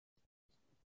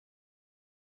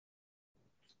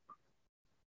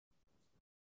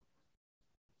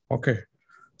Okay.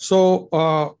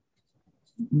 So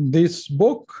this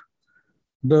book,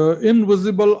 The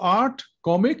Invisible Art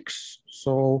Comics.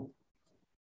 So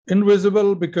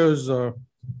invisible because a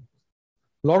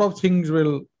lot of things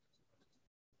will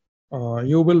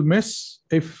you will miss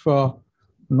if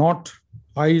not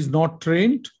eyes not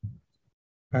trained,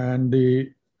 and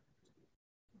the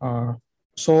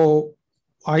so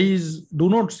eyes do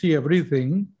not see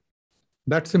everything.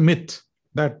 That's a myth,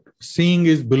 that seeing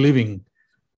is believing.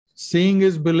 Seeing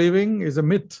is believing is a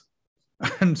myth,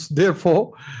 and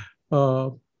therefore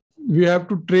we have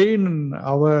to train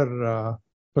our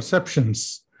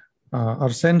perceptions, our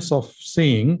sense of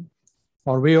seeing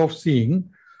or way of seeing.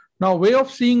 Now, way of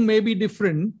seeing may be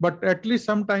different, but at least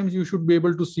sometimes you should be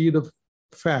able to see the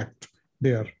fact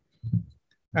there.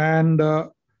 And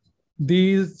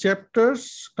these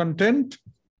chapters content,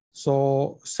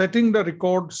 so setting the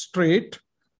record straight,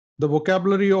 the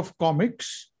vocabulary of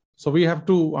comics. So we have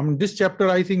to, I mean, this chapter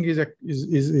I think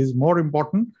is more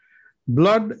important.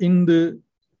 Blood in the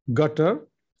gutter,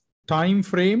 time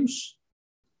frames,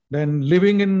 then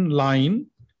living in line,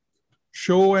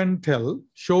 show and tell,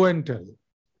 show and tell.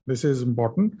 This is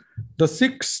important. The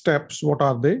 6 steps, what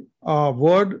are they? A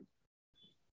word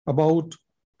about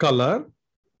color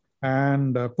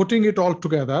and putting it all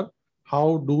together.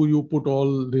 How do you put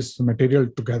all this material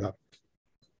together?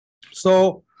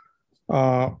 So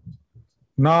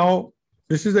now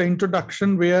this is the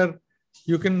introduction where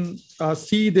you can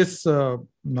see this.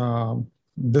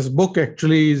 This book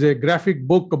actually is a graphic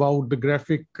book about the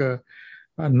graphic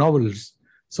novels.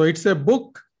 So it's a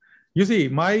book. You see,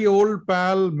 my old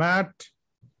pal Matt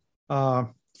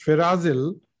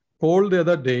Ferazil told the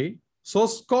other day, so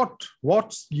Scott,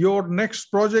 what's your next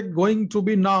project going to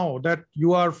be now that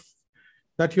you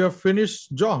have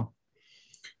finished John?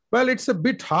 Well, it's a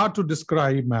bit hard to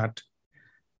describe, Matt.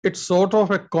 It's sort of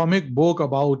a comic book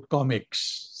about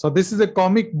comics. So this is a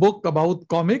comic book about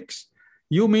comics.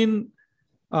 You mean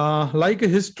like a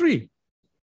history?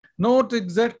 Not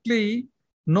exactly.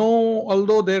 No,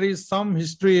 although there is some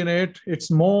history in it, it's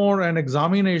more an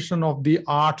examination of the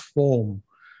art form.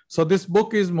 So this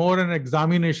book is more an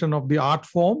examination of the art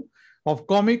form of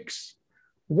comics,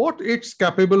 what it's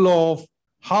capable of,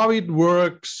 how it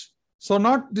works. So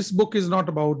this book is not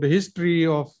about the history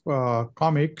of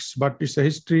comics, but it's a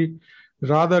history,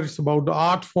 rather it's about the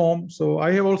art form. So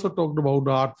I have also talked about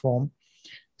the art form,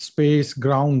 space,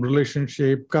 ground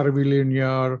relationship,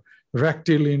 curvilinear,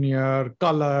 rectilinear,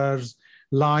 colors,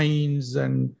 lines,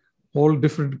 and all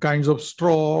different kinds of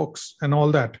strokes and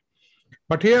all that.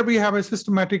 But here we have a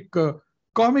systematic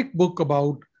comic book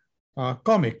about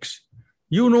comics.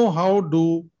 You know, how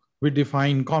do we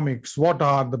define comics? What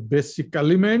are the basic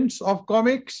elements of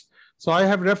comics? So I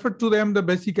have referred to them, the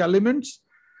basic elements.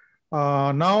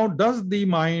 Now, does the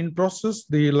mind process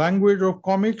the language of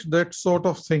comics? That sort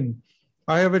of thing.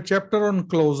 I have a chapter on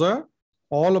closer,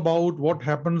 all about what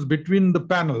happens between the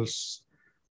panels.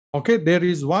 Okay, there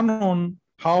is one on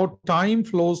how time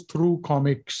flows through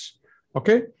comics.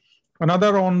 Okay,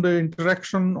 another on the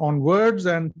interaction on words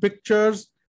and pictures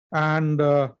and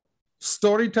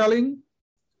storytelling.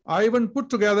 I even put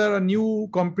together a new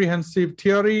comprehensive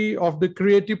theory of the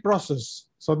creative process.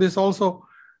 So this also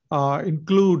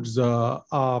includes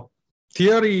a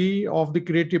theory of the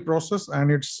creative process and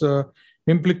its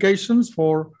implications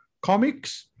for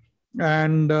comics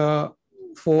and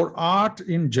for art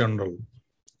in general.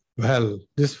 Well,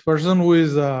 this person who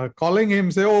is calling him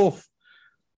say, oh,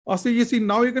 so you see,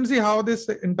 now you can see how this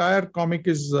entire comic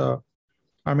is,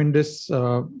 this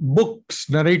book's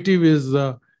narrative is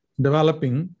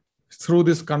developing through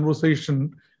this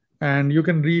conversation, and you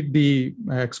can read the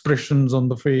expressions on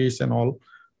the face and all.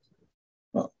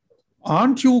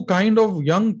 Aren't you kind of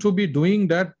young to be doing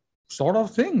that sort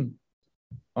of thing?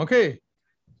 Okay,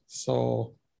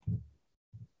 so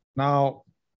now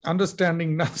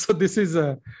understanding now, so this is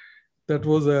that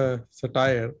was a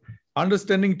satire.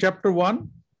 Understanding chapter 1.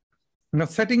 Now,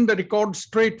 setting the record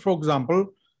straight, for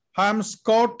example, I am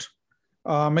Scott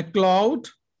McCloud.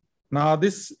 Now,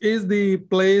 this is the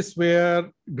place where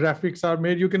graphics are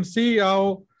made. You can see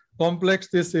how complex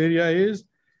this area is.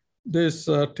 This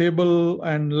table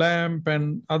and lamp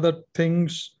and other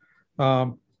things.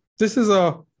 This is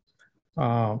a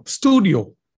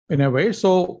studio in a way.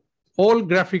 So all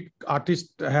graphic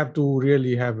artists have to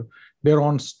really have their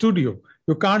own studio.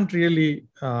 You can't really,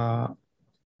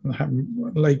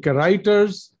 like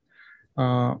writers,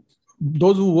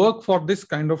 those who work for this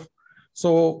kind of.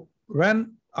 So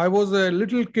when I was a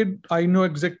little kid, I know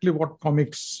exactly what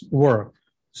comics were.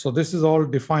 So this is all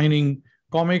defining.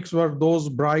 Comics were those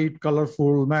bright,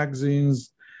 colorful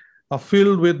magazines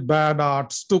filled with bad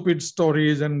art, stupid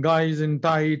stories, and guys in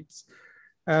tights.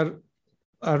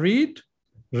 Read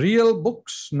real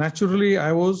books. Naturally,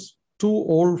 I was too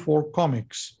old for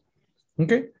comics.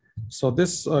 Okay, so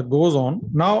this goes on.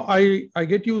 Now I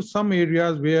get you some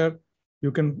areas where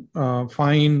you can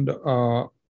find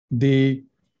the.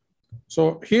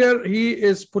 So here he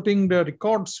is putting the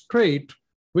record straight,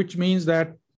 which means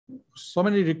that so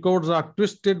many records are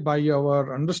twisted by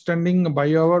our understanding,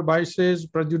 by our biases,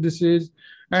 prejudices,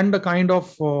 and the kind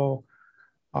of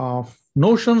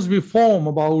notions we form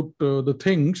about the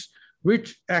things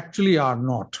which actually are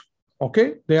not.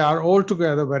 Okay, they are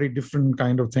altogether very different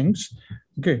kind of things.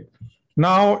 Okay,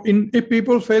 now if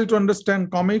people fail to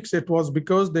understand comics, it was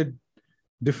because they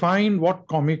defined what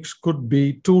comics could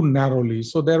be too narrowly.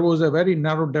 So there was a very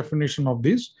narrow definition of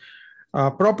this.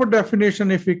 Proper definition,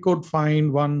 if we could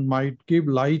find one, might give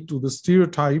light to the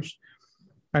stereotypes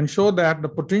and show that the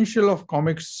potential of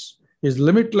comics is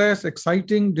limitless,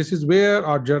 exciting. This is where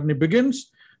our journey begins.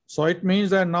 So it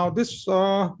means that now this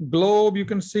globe, you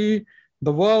can see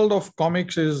the world of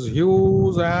comics is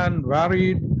huge and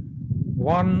varied.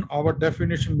 One, our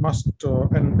definition must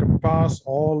encompass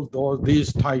all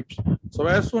these types. So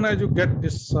as soon as you get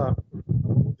this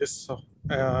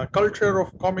culture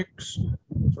of comics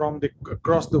from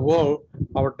across the world,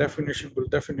 our definition will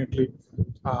definitely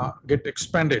get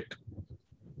expanded.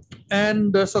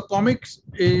 And so comics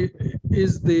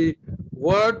is the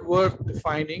word worth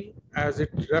defining, as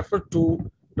it refers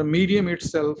to the medium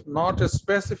itself, not a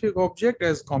specific object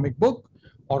as comic book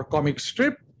or comic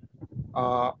strip.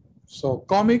 So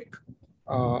comic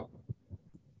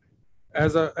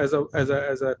as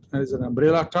an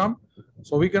umbrella term.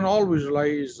 So we can all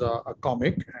visualize a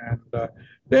comic, and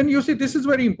then you see this is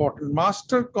very important.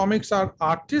 Master comics are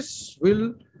artists.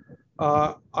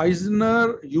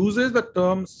 Eisner uses the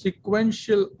term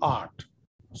sequential art.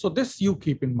 So this you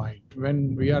keep in mind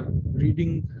when we are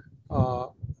reading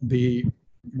the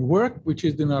work which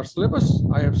is in our syllabus.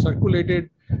 I have circulated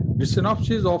the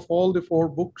synopsis of all the 4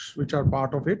 books which are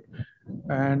part of it.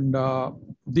 And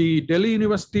the Delhi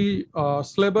University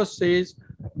syllabus says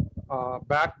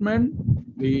Batman,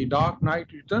 The Dark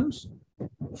Knight Returns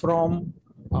from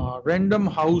Random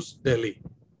House, Delhi.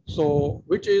 So,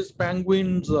 which is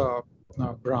Penguin's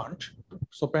branch.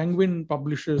 So Penguin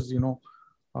publishes,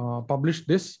 published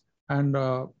this. And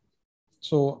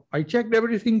so I checked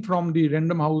everything from the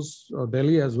Random House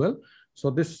Delhi as well. So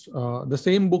this, the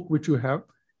same book which you have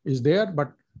is there,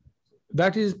 but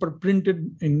that is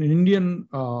printed in Indian,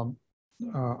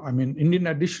 Indian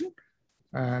edition.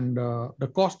 And the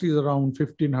cost is around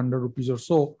 1,500 rupees or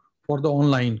so for the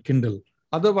online Kindle.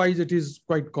 Otherwise, it is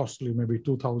quite costly, maybe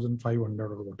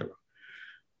 2,500 or whatever.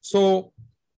 So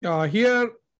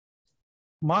here,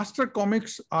 master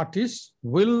comics artist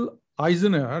Will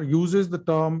Eisner uses the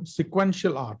term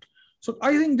sequential art. So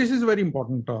I think this is a very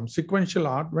important term, sequential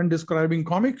art, when describing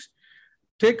comics.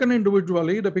 Taken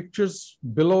individually, the pictures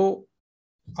below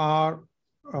are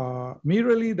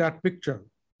merely that picture.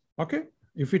 Okay,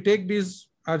 if we take these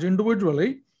as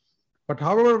individually, but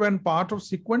however, when part of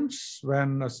sequence,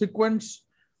 when a sequence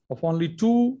of only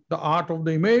 2, the art of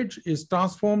the image is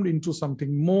transformed into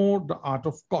something more, the art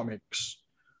of comics.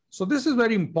 So this is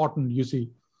very important, you see,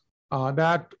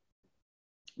 that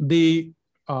the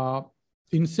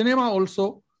in cinema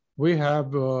also we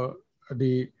have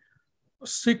the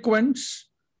sequence,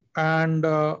 and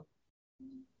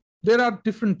there are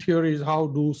different theories how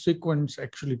do sequence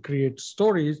actually create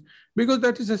stories, because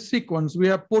that is a sequence. We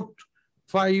have put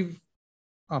 5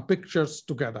 pictures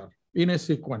together in a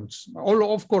sequence.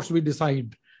 Of course, we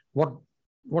decide what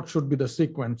should be the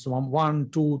sequence, 1,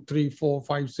 2, 3, 4,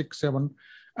 5, 6, 7.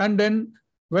 And then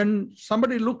when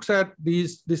somebody looks at the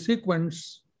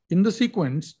sequence, in the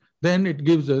sequence, then it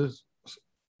gives us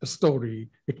a story.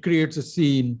 It creates a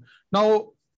scene. Now,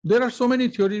 there are so many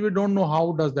theories, we don't know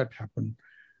how does that happen.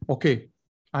 Okay,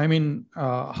 I mean,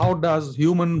 how does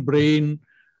human brain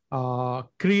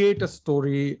create a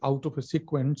story out of a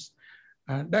sequence?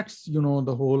 And that's,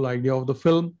 the whole idea of the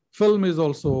film. Film is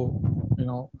also,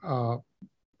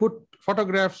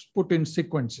 photographs put in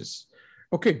sequences.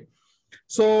 Okay,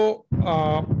 so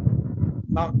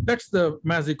now that's the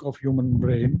magic of human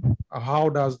brain. How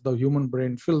does the human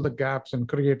brain fill the gaps and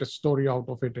create a story out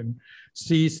of it, and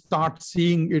start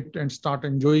seeing it and start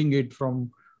enjoying it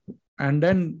from, and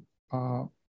then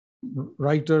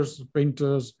writers,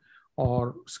 painters,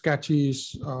 or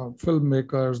sketches,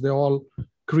 filmmakers, they all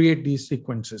create these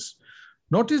sequences.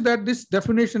 Notice that this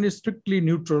definition is strictly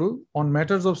neutral on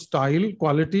matters of style,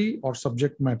 quality, or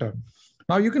subject matter.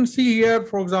 Now you can see here,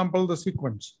 for example, the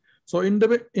sequence. So in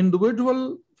the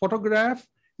individual photograph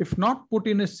if not put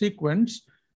in a sequence,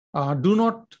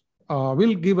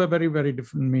 will give a very, very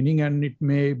different meaning, and it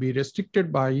may be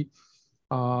restricted by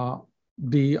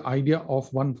the idea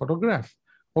of one photograph.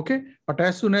 Okay, but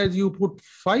as soon as you put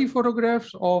 5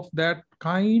 photographs of that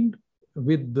kind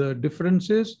with the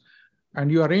differences,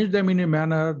 and you arrange them in a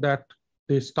manner that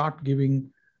they start giving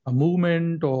a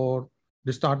movement, or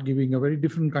they start giving a very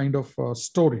different kind of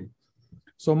story.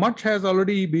 So much has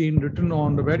already been written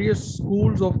on the various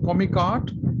schools of comic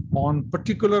art, on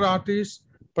particular artists,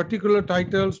 particular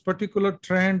titles, particular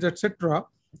trends, etc.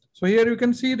 So here you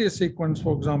can see this sequence,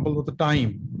 for example, with the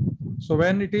time. So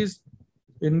when it is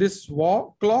in this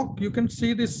clock, you can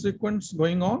see this sequence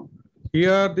going on.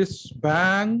 Here, this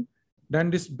bang,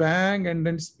 then this bang, and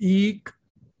then this eek,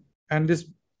 and this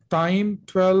time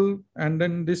 12, and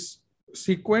then this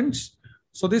sequence.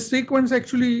 So this sequence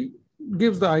actually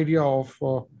gives the idea of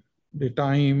the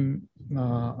time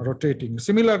rotating.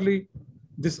 Similarly,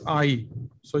 this eye.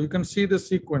 So you can see the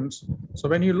sequence. So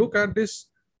when you look at this,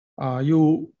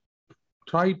 you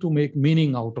try to make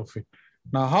meaning out of it.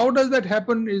 Now, how does that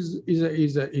happen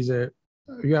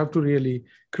you have to really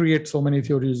create so many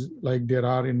theories like there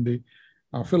are in the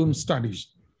film studies.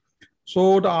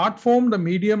 So the art form, the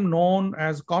medium known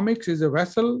as comics, is a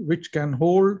vessel which can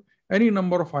hold any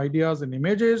number of ideas and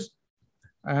images,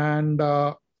 and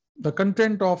the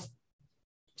content of,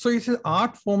 so it's an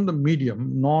art form, the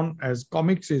medium known as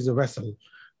comics is a vessel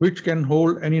which can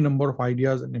hold any number of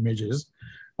ideas and images.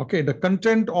 Okay, the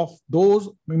content of those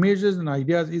images and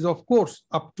ideas is, of course,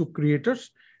 up to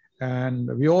creators, and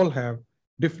we all have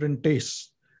different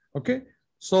tastes. Okay,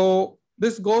 so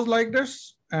this goes like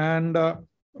this, and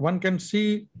one can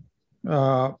see,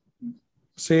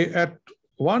 say, at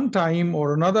one time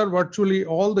or another, virtually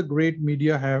all the great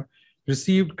media have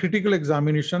received critical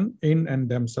examination in and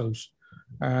themselves.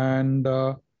 And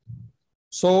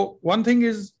so one thing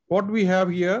is, what we have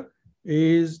here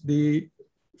is the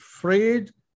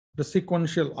phrase, the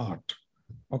sequential art.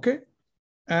 Okay,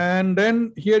 and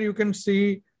then here you can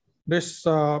see this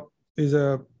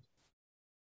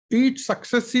each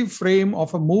successive frame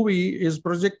of a movie is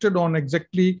projected on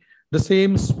exactly the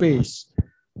same space,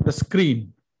 the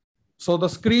screen. So the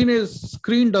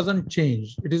screen doesn't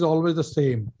change, it is always the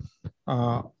same.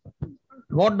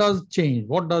 What does change?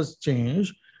 What does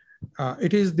change?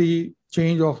 It is the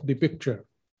change of the picture.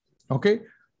 Okay,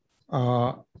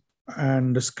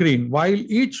 and the screen, while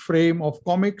each frame of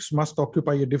comics must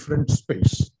occupy a different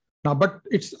space. Now, but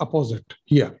it's opposite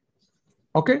here.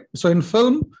 Okay, so in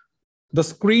film, the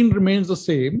screen remains the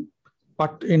same,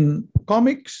 but in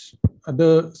comics,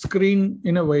 the screen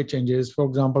in a way changes. For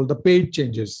example, the page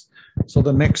changes. So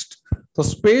the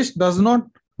space does not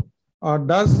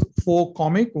does for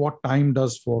comic what time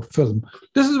does for film.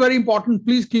 This is very important.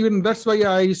 Please keep in. That's why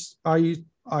I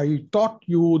taught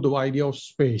you the idea of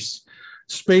space.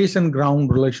 Space and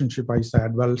ground relationship, I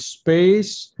said. Well,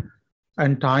 space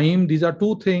and time, these are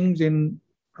two things in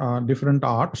different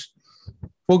arts.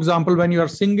 For example, when you are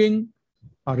singing,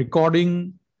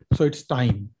 recording, so it's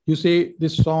time. You say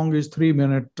this song is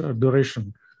 3-minute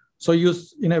duration. So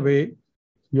in a way,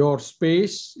 your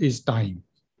space is time.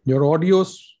 Your audio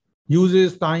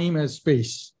uses time as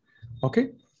space. Okay.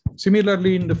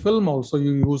 Similarly, in the film also,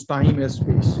 you use time as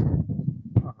space.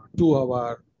 2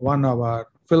 hour, 1 hour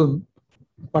film,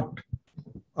 but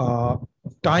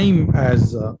time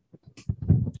as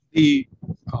the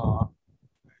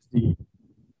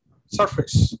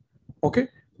surface. Okay,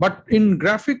 but in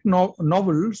graphic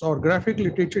novels or graphic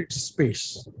literature, it's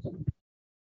space.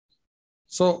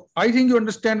 So I think you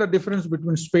understand the difference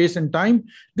between space and time.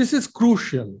 This is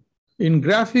crucial. In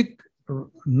graphic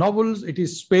novels, it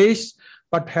is space,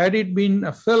 but had it been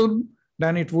a film,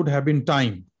 then it would have been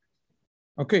time.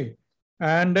 Okay,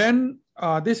 and then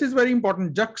this is very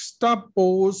important,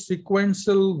 juxtapose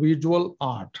sequential visual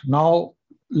art. Now,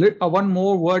 one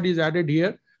more word is added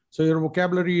here. So your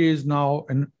vocabulary is now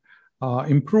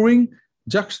improving.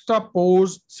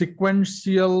 Juxtapose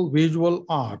sequential visual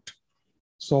art.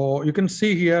 So you can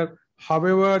see here,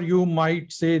 however, you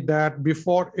might say that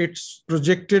before its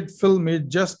projected film is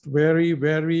just very,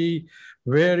 very,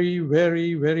 very,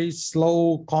 very, very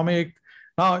slow comic.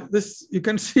 Now this, you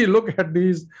can see, look at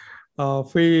these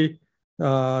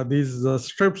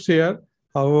strips here.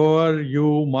 However,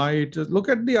 you might look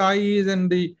at the eyes and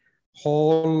the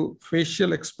whole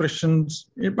facial expressions,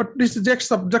 but this is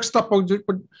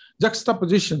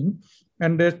juxtaposition,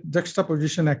 and that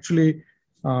juxtaposition actually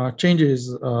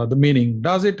changes the meaning.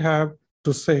 Does it have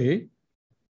to say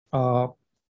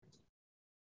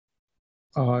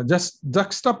just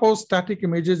juxtapose static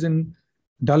images in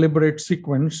deliberate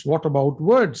sequence? What about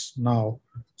words now?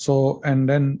 So, and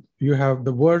then you have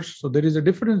the words. So there is a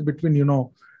difference between,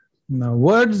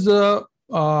 words do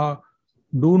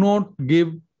not give,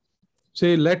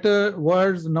 say, letter,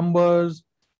 words, numbers,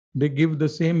 they give the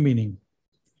same meaning.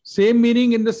 Same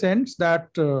meaning in the sense that,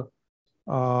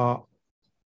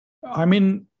 I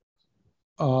mean,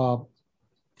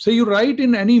 say you write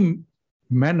in any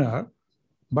manner,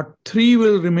 but 3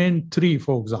 will remain 3,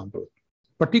 for example,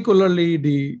 particularly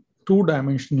the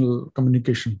two-dimensional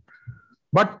communication.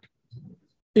 But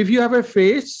if you have a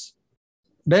face,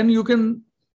 then you can,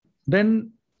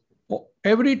 then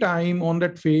every time on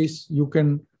that face, you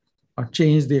can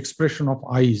change the expression of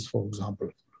eyes, for example.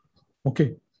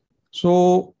 Okay.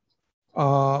 So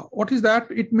what is that?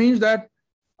 It means that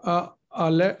a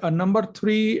number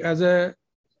 3 as a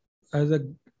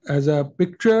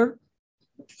picture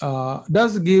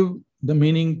does give the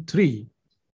meaning 3,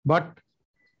 but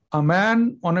a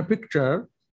man on a picture,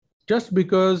 just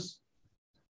because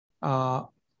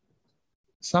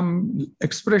some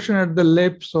expression at the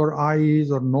lips or eyes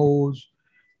or nose,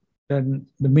 then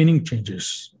the meaning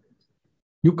changes.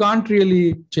 You can't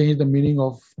really change the meaning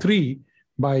of 3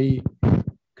 by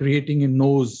creating a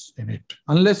nose in it,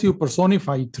 unless you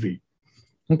personify 3.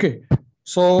 Okay,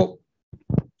 so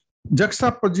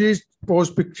juxtapose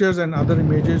pictures and other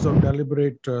images of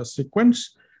deliberate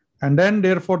sequence, and then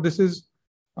therefore this is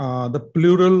the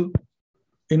plural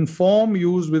in form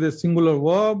used with a singular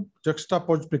verb,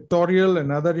 juxtapose pictorial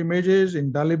and other images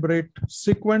in deliberate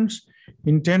sequence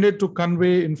intended to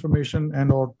convey information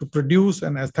and or to produce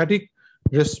an aesthetic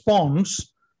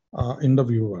response in the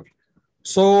viewer.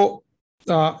 So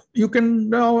you can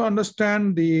now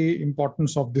understand the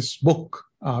importance of this book,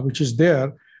 which is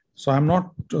there. So I'm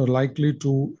not likely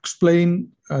to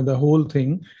explain the whole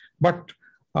thing, but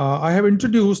I have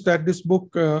introduced that this book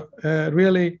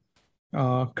really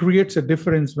creates a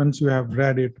difference once you have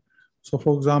read it. So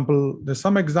for example, there's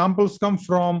some examples come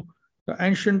from the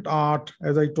ancient art,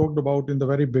 as I talked about in the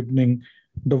very beginning,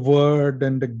 the word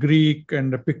and the Greek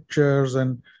and the pictures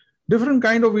and different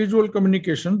kind of visual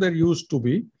communication there used to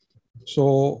be.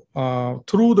 So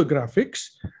through the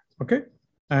graphics, okay.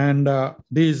 And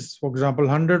these, for example,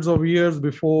 hundreds of years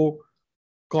before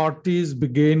Cartes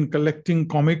began collecting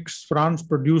comics, France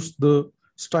produced the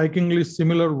strikingly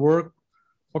similar work,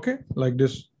 okay, like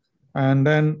this. And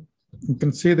then you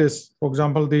can see this, for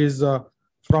example, these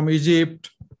from Egypt.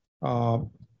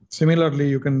 Similarly,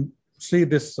 you can see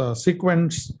this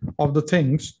sequence of the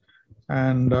things.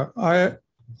 And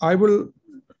I will,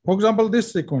 for example,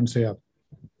 this sequence here.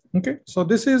 Okay, so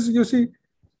this is, you see,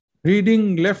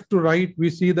 reading left to right, we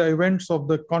see the events of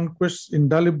the conquest in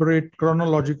deliberate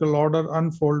chronological order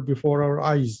unfold before our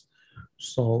eyes.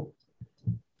 So,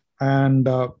 and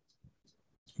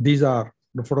these are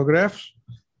the photographs.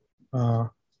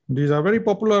 These are very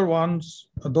popular ones.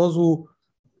 Those who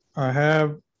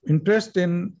have interest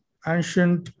in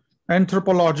ancient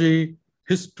anthropology,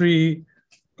 history,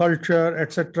 culture,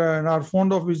 etc., and are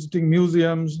fond of visiting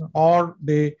museums, or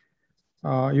they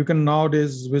you can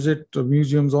nowadays visit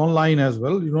museums online as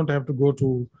well. You don't have to go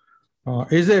to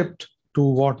Egypt to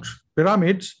watch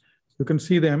pyramids. You can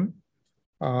see them.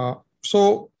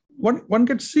 So one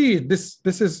can see this.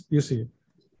 This is, you see,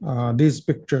 these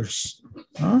pictures.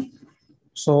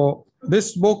 So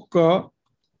this book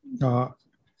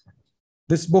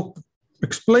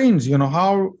explains,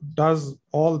 how does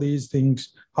all these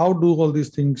things, how do all these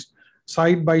things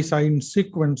side by side in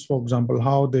sequence, for example,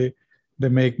 how they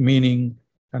make meaning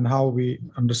and how we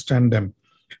understand them.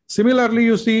 Similarly,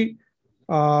 you see,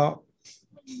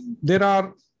 there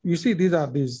are, you see, these are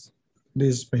these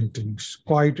paintings,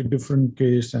 quite a different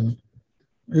case, and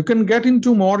you can get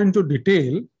into more into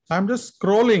detail. I'm just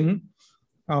scrolling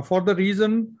for the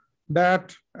reason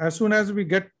that as soon as we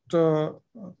get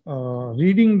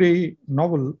reading the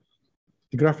novel,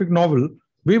 the graphic novel,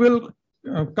 we will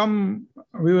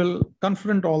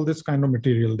confront all this kind of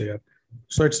material there.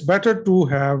 So it's better to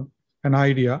have an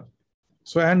idea.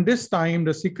 So, and this time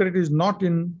the secret is not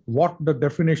in what the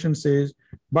definition says,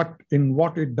 but in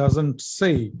what it doesn't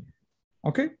say.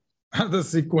 Okay, the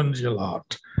sequential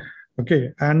art.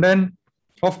 Okay, and then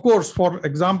of course, for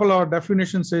example, our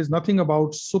definition says nothing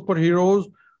about superheroes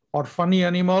or funny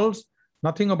animals,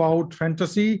 nothing about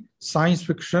fantasy, science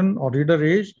fiction, or reader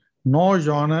age. No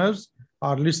genres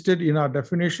are listed in our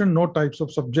definition, no types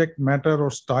of subject matter or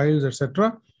styles,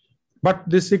 etc. But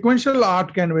the sequential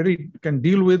art can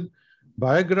deal with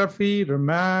biography,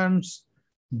 romance,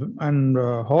 and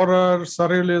horror,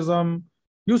 surrealism.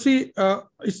 You see,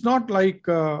 it's not like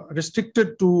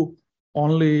restricted to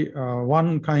only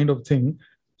one kind of thing.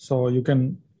 So you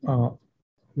can,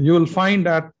 you will find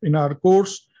that in our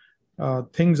course,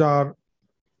 things are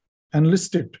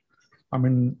enlist it. I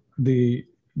mean,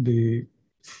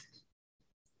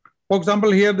 for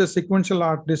example, here the sequential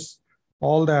art,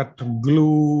 all that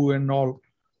glue and all.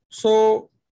 So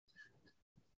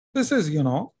this is,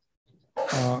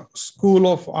 School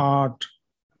of Art.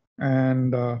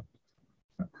 And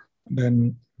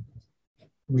then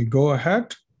we go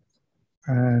ahead.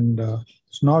 And so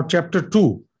now chapter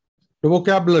 2, the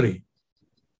vocabulary.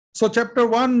 So chapter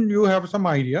 1, you have some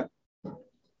idea.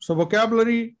 So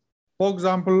vocabulary, for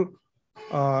example,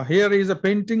 here is a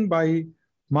painting by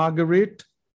Marguerite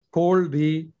called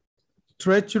The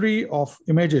Treachery of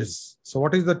Images. So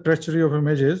what is the treachery of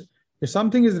images? If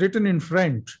something is written in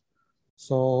French,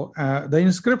 so the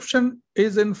inscription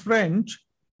is in French,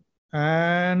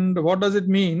 and what does it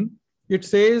mean? It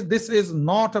says this is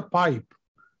not a pipe.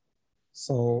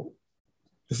 So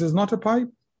this is not a pipe?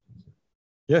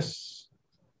 Yes.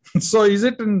 So is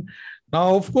it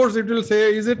now of course it will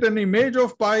say, is it an image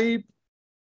of pipe?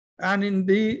 And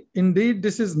indeed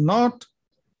this is not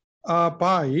a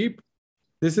pipe.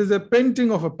 This is a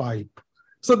painting of a pipe.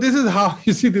 So this is how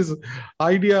you see this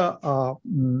idea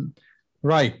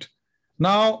right.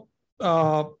 Now,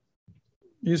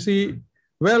 you see,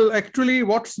 well, actually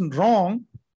what's wrong,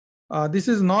 this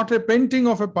is not a painting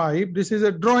of a pipe. This is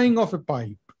a drawing of a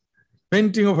pipe,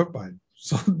 painting of a pipe.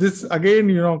 So this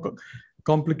again,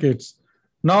 complicates.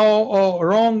 Now,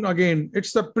 wrong again,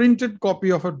 it's a printed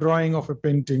copy of a drawing of a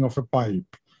painting of a pipe.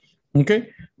 Okay.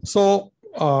 So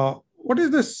what is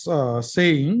this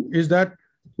saying is that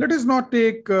let us not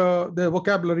take the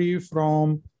vocabulary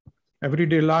from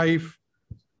everyday life,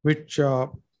 which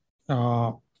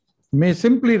may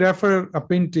simply refer a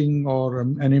painting or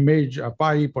an image, a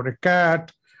pipe or a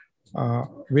cat,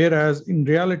 whereas in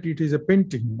reality it is a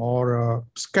painting or a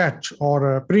sketch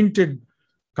or a printed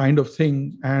kind of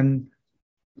thing, and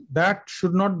that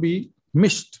should not be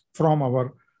missed from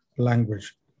our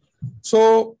language.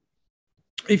 So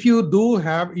if you do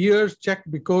have ears, check,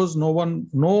 because no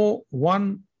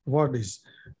one word is.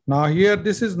 Now here,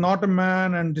 this is not a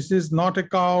man and this is not a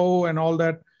cow and all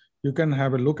that. You can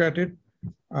have a look at it.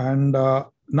 And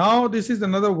now this is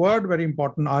another word, very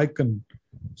important, icon.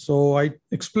 So I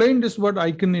explained this word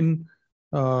icon in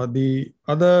the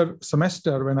other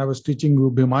semester when I was teaching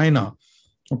you Bhimayana.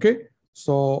 Okay.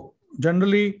 So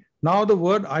generally now the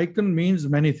word icon means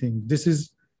many things. This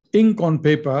is ink on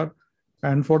paper.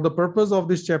 And for the purpose of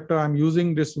this chapter, I'm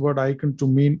using this word icon to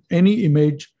mean any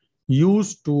image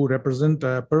used to represent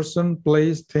a person,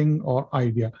 place, thing, or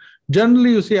idea.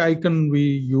 Generally, you see icon, we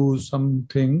use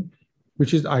something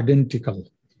which is identical.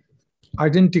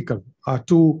 Identical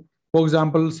to, for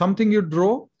example, something you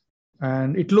draw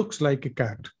and it looks like a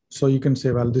cat. So you can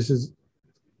say, well, this is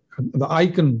the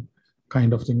icon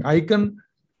kind of thing. Icon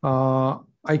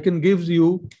gives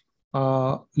you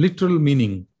literal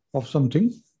meaning of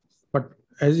something. But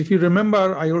as if you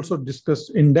remember, I also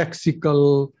discussed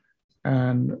indexical,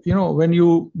 and when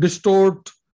you distort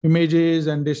images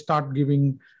and they start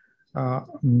giving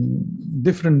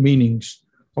different meanings.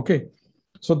 Okay,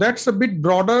 so that's a bit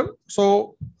broader.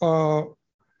 So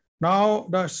now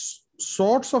the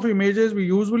sorts of images we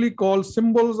usually call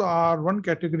symbols are one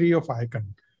category of icon.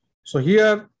 So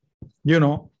here,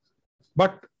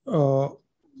 but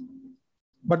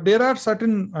there are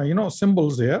certain,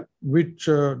 symbols here which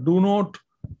do not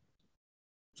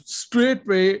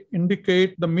straightway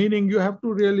indicate the meaning. You have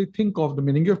to really think of the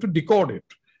meaning. You have to decode it.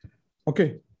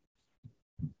 Okay.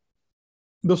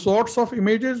 The sorts of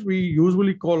images we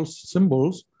usually call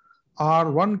symbols are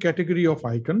one category of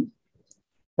icon.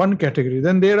 One category.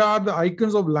 Then there are the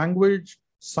icons of language,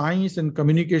 science, and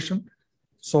communication.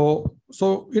 So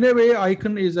in a way,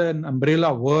 icon is an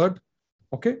umbrella word.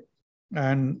 Okay.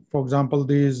 And for example,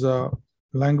 these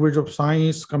language of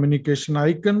science, communication,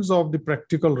 icons of the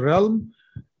practical realm.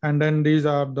 And then these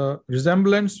are the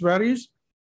resemblance varies.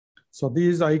 So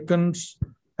these icons,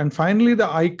 and finally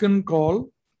the icon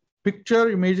called picture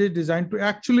images designed to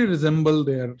actually resemble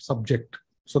their subject.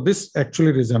 So this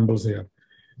actually resembles here.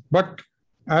 But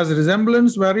as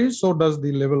resemblance varies, so does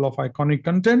the level of iconic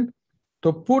content.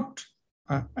 To put,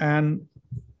 and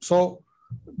so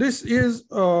this is,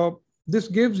 this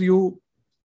gives you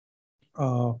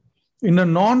in a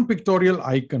non-pictorial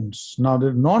icons. Now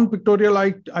the non-pictorial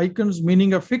icons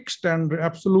meaning a fixed and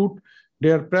absolute,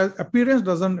 their appearance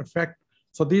doesn't affect.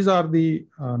 So these are the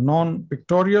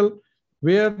non-pictorial,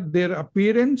 where their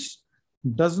appearance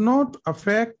does not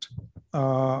affect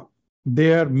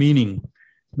their meaning,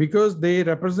 because they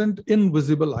represent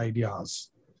invisible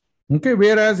ideas. Okay,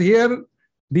 whereas here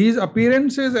these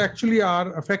appearances actually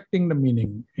are affecting the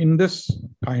meaning in this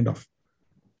kind of.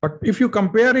 But if you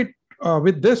compare it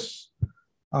with this,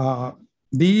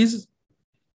 these,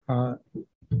 where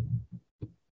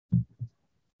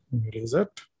is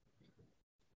it?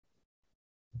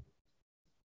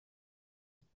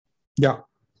 Yeah.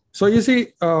 So you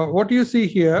see, what you see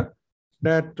here,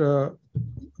 that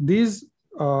these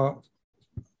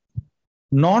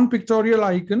non-pictorial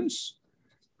icons,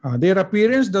 their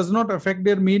appearance does not affect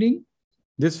their meaning.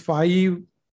 This 5,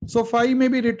 so 5 may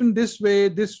be written this way,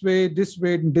 this way, this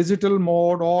way, in digital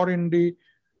mode, or in the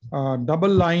double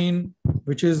line,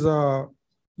 which is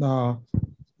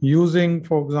using,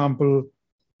 for example,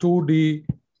 2D,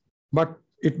 but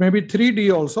it may be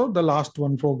 3D also, the last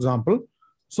one, for example.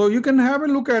 So you can have a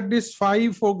look at this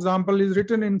 5, for example, is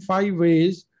written in 5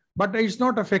 ways, but it's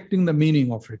not affecting the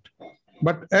meaning of it.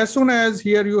 But as soon as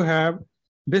here you have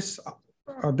this,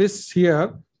 this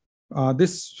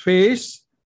face,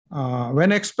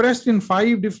 when expressed in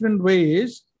 5 different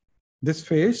ways, this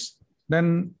face,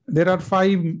 then there are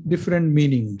 5 different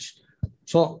meanings.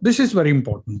 So this is very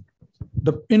important.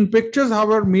 In pictures,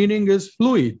 however, meaning is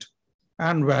fluid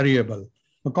and variable.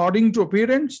 According to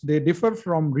appearance, they differ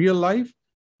from real life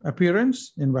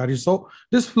appearance in various. So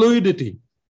this fluidity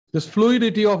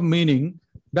of meaning,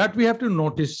 that we have to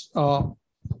notice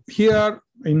here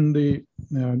in the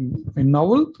in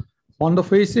novel, on the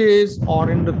faces or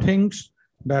in the things,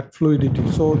 that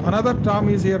fluidity. So another term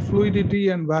is here fluidity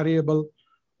and variable.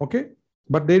 Okay,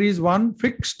 but there is one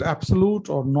fixed, absolute,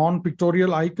 or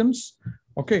non-pictorial icons.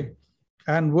 Okay,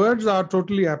 and words are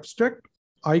totally abstract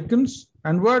icons,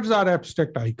 and words are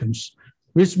abstract icons,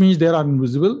 which means they are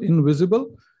invisible,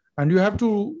 and you have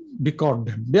to decode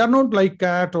them. They are not like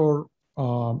cat or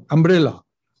umbrella.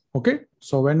 Okay,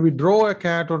 so when we draw a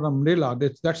cat or umbrella,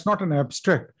 that's not an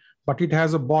abstract, but it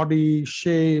has a body,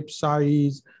 shape,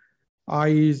 size,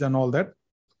 eyes, and all that.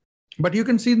 But you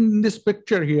can see in this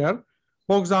picture here,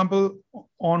 for example,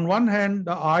 on one hand,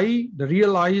 the eye, the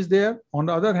real eye is there. On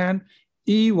the other hand,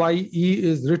 EYE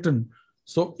is written.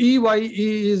 So EYE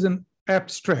is an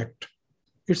abstract.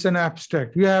 It's an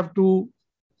abstract. You have to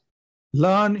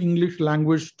learn English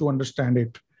language to understand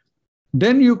it.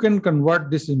 Then you can convert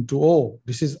this into, oh,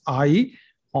 this is eye.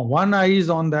 One eye is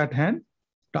on that hand,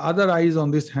 the other eye is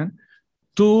on this hand.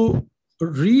 To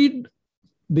read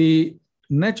the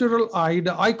natural eye,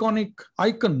 the iconic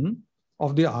icon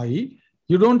of the eye,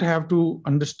 you don't have to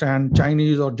understand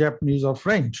Chinese or Japanese or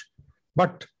French.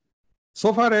 But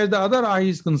so far as the other eye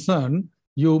is concerned,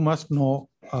 you must know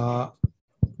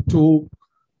to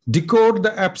decode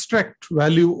the abstract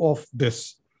value of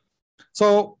this.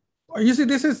 So you see,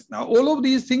 this is, all of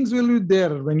these things will be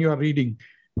there when you are reading.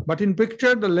 But in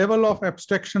picture, the level of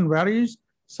abstraction varies.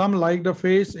 Some, like the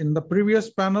face in the previous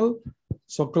panel,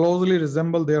 so closely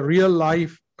resemble their real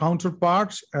life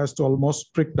counterparts as to almost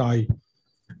strict eye.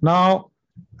 Now,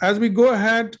 as we go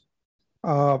ahead,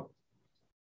 there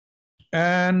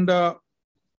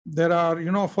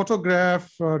are,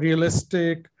 photograph,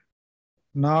 realistic.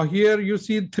 Now here you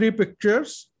see 3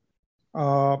 pictures.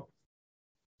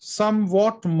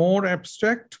 Somewhat more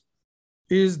abstract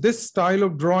is this style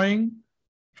of drawing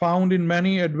found in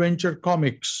many adventure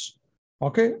comics.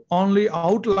 Okay, only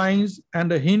outlines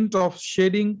and a hint of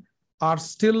shading are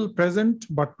still present,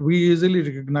 but we easily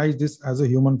recognize this as a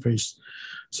human face.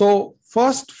 So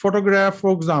first photograph,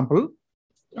 for example,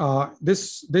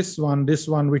 this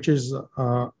one, which is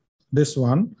this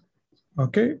one,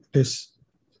 okay, this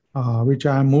which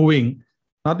I am moving.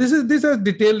 Now this is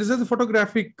detail. This is a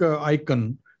photographic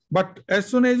icon, but as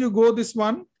soon as you go this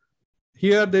one,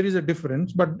 here there is a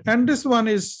difference. And this one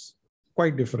is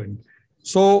quite different.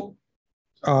 So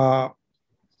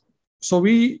so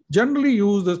we generally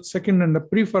use the second and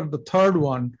prefer the third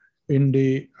one in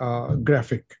the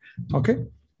graphic. Okay,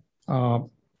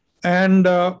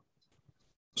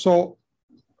 so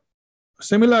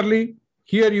similarly,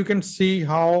 here you can see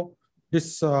how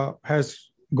this has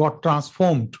got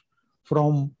transformed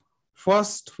from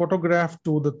first photograph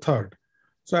to the third.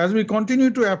 So as we continue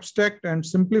to abstract and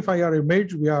simplify our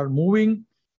image, we are moving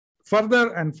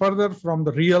further and further from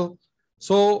the real.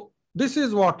 So this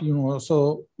is what,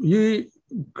 so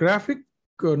graphic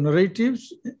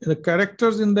narratives, the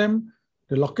characters in them,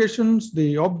 the locations,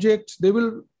 the objects, they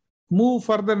will move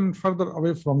further and further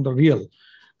away from the real.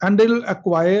 And they will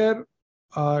acquire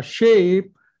a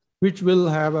shape which will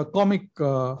have a comic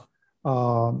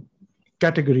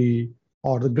category,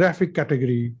 or the graphic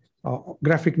category,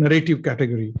 graphic narrative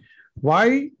category.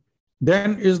 Why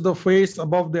then is the face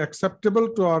above the acceptable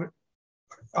to our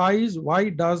eyes? Why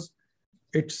does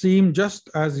it seem just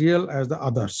as real as the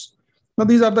others? Now,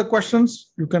 these are the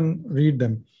questions. You can read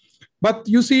them. But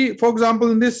you see, for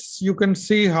example, in this, you can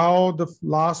see how the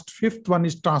last 5th one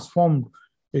is transformed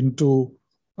into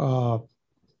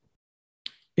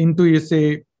into, you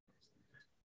say,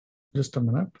 just a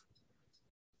minute.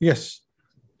 Yes,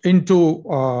 into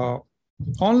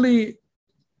only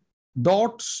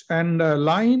dots and a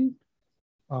line,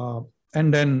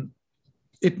 and then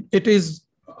it is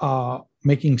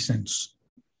making sense.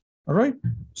 All right.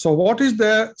 So what is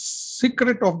the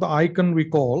secret of the icon we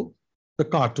call the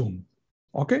cartoon?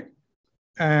 Okay.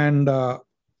 And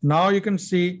now you can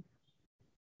see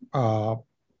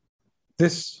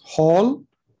this hall.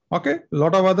 Okay. A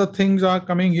lot of other things are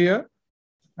coming here.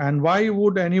 And why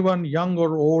would anyone young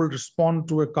or old respond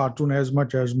to a cartoon as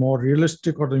much as more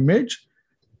realistic or image?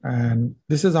 And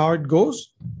this is how it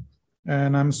goes.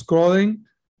 And I'm scrolling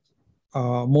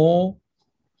more.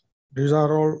 These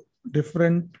are all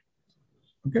different.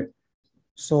 Okay.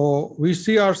 So we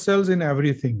see ourselves in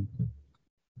everything.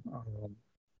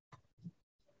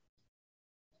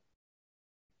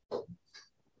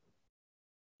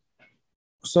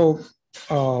 So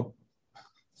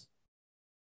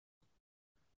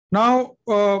now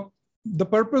the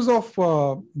purpose of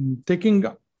taking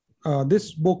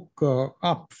this book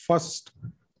up first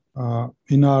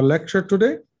in our lecture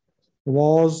today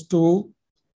was to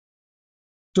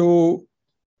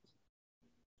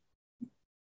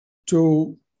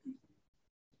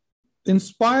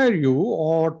inspire you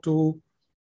or to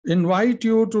invite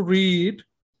you to read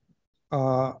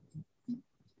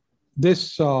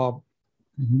this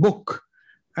book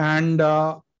and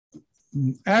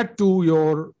add to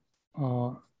your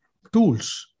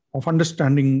tools of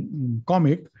understanding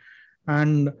comic.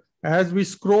 And as we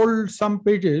scroll some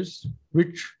pages,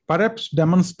 which perhaps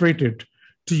demonstrated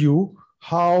to you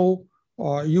how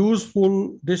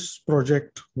useful this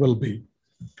project will be.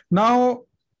 Now,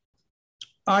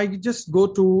 I just go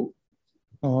to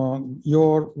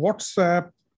your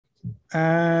WhatsApp,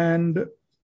 and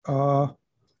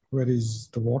where is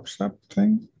the WhatsApp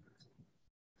thing?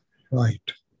 Right.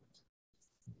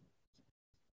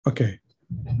 Okay.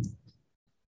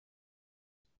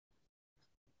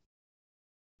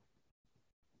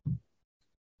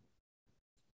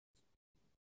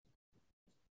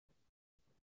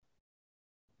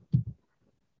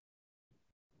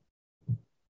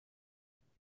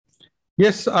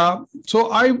 Yes,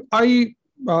 so I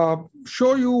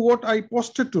show you what I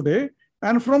posted today,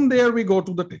 and from there we go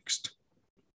to the text,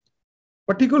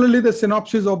 particularly the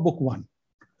synopsis of book 1.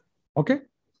 Okay.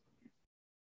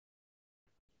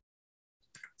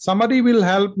 Somebody will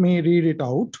help me read it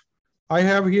out. I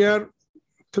have here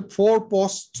 4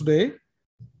 posts today.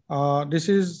 This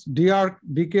is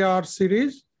DKR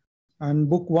series and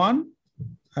book 1.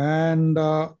 And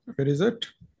where is it?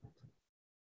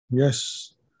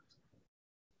 Yes.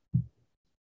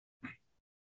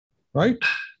 Right.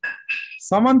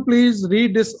 Someone please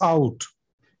read this out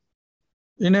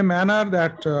in a manner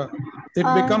that it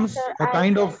becomes a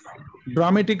kind of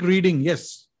dramatic reading.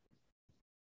 Yes.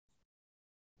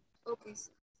 Okay.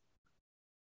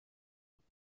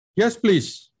 Yes,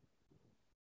 please.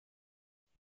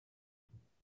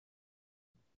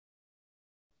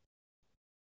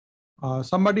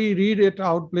 Somebody read it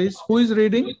out, please. Who is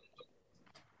reading?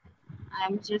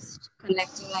 I'm just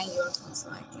connecting my earphones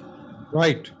so I can.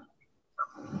 Right.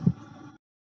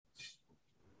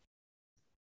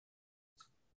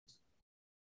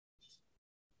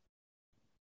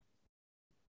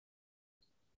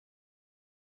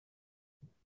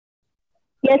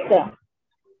 Yes, sir.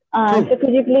 So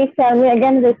could you please tell me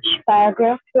again which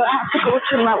paragraph? So I have to go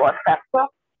through my WhatsApp. So,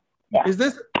 yeah. Is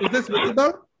this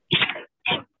visible?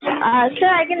 Sir,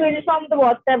 I can read it from the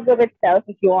WhatsApp group itself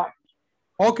if you want.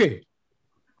 Okay.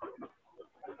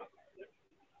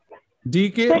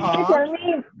 DKR. So can you tell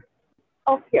me?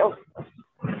 Okay.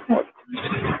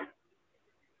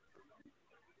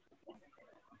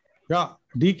 Yeah.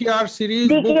 DKR series.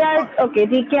 DKR. Okay.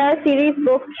 DKR series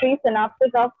book 3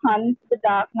 synopsis of Hunt the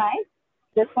Dark Knight.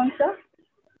 This one, sir.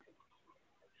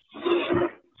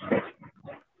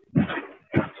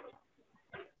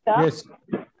 Yes.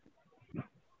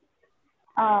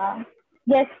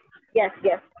 Yes,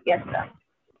 sir.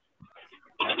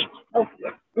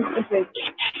 Okay.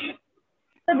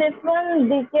 So this one,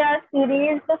 DKR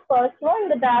series, the first one,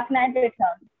 The Dark Knight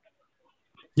Returns.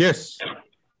 Yes.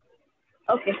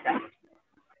 Okay, sir.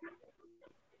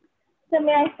 So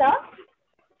may I start?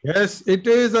 Yes, it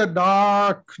is a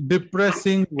dark,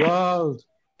 depressing world.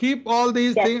 Keep all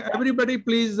these things. Sir. Everybody,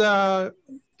 please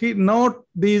note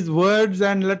these words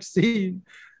and let's see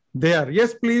there.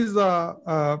 Yes, please.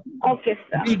 Okay,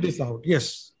 sir. Read this out.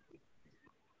 Yes.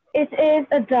 It is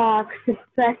a dark,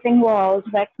 depressing world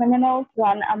where criminals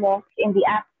run amok in the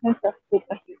absence of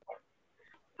superheroes.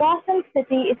 Gotham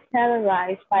City is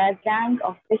terrorized by a gang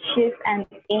of vicious and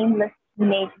aimless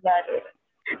teenage murderers.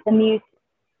 the mutant.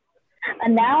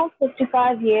 And now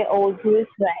 55-year-old Bruce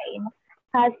Wayne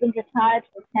has been retired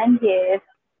for 10 years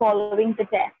following the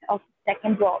death of the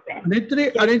second Robin.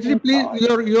 Anitri, please,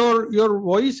 your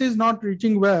voice is not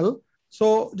reaching well.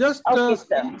 So just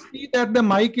see that the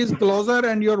mic is closer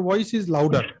and your voice is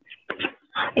louder.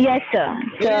 Yes, sir.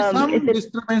 There is some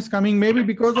disturbance coming, maybe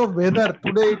because of weather.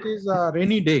 Today it is a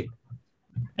rainy day.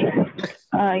 Yes,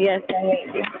 yes, I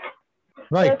hear you.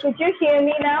 Right. So could you hear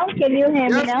me now? Can you hear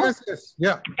me now? Yes.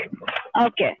 Yeah.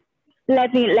 Okay.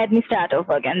 Let me start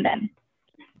over again then.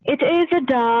 It is a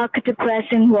dark,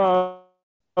 depressing world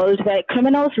where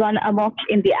criminals run amok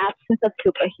in the absence of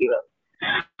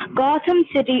superheroes. Gotham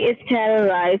City is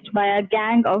terrorized by a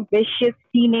gang of vicious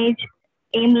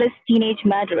aimless teenage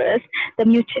murderers, the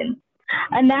Mutants.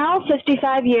 And now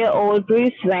 55-year-old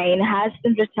Bruce Wayne has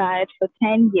been retired for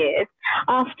 10 years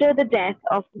after the death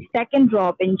of the second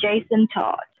Robin, Jason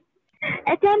Todd.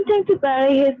 Attempting to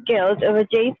bury his guilt over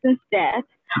Jason's death,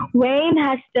 Wayne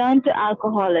has turned to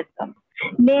alcoholism,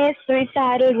 near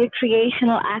suicidal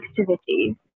recreational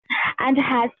activities, and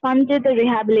has funded the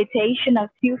rehabilitation of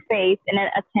Two-Face in an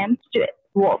attempt to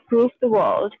prove the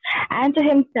world and to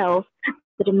himself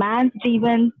that a man's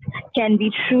demons can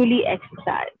be truly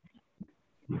exercised.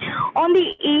 On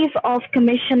the eve of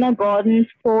Commissioner Gordon's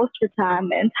forced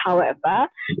retirement, however,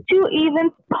 two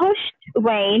events pushed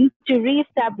Wayne to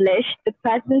re-establish the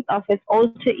presence of his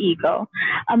alter ego.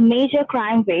 A major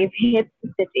crime wave hits the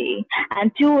city,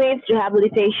 and Two Waves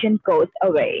rehabilitation goes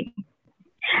away.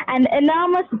 An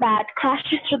enormous bat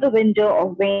crashes through the window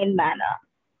of Wayne Manor,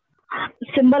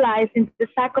 symbolizing the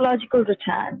psychological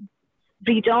return.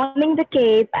 Redonning the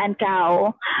cape and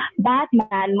cowl,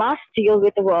 Batman must deal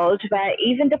with a world where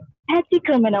even the petty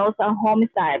criminals are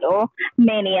homicidal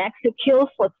maniacs who kill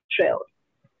for thrills.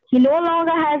 He no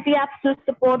longer has the absolute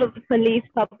support of the police,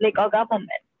 public, or government.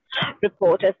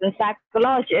 Reporters and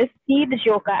psychologists see the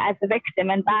Joker as a victim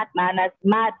and Batman as a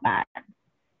madman.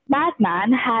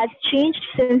 Batman has changed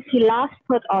since he last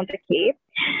put on the cape,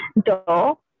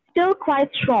 though still quite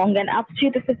strong and up to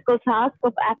the physical task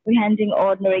of apprehending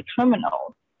ordinary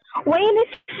criminals. Wayne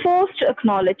is forced to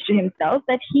acknowledge to himself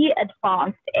that his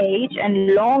advanced age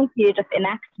and long period of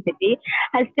inactivity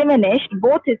has diminished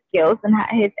both his skills and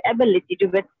his ability to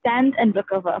withstand and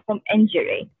recover from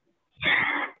injury.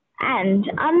 And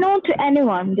unknown to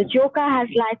anyone, the Joker has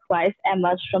likewise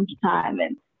emerged from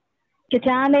retirement.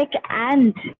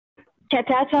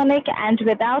 Catatonic and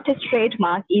without his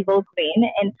trademark evil grin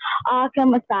in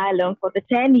Arkham Asylum for the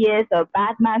 10 years of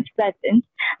Batman's presence,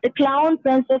 the Clown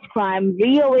Prince of Crime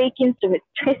reawakens to his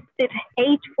twisted,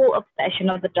 hateful obsession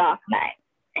of the Dark Knight.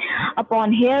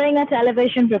 Upon hearing a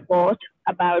television report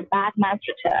about Batman's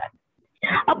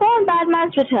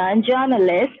return,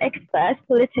 journalists, experts,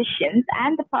 politicians,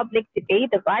 and the public debate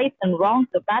the rights and wrongs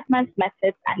of Batman's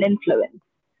methods and influence.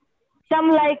 Some,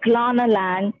 like Lana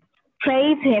Lang,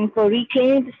 praise him for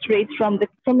reclaiming the streets from the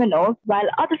criminals, while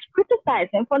others criticize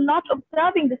him for not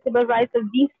observing the civil rights of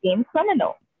these same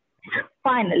criminals.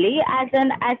 Finally, as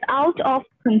out of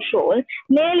control,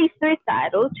 nearly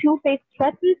suicidal, Two-Face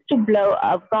threatens to blow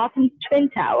up Gotham's Twin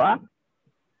Tower.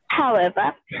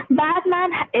 However,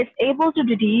 Batman is able to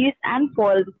deduce and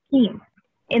foil the scheme.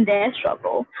 In their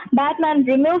struggle, Batman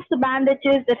removes the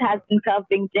bandages that has been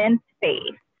covering Dent's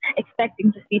face,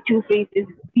 expecting to see Two-Face's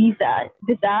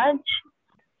visage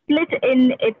split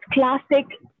in its classic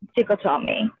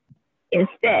dichotomy.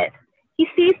 Instead, he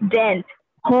sees Dent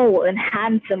whole and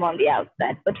handsome on the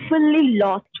outside, but fully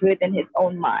lost within his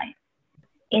own mind.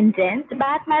 In Dent,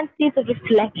 Batman sees a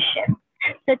reflection,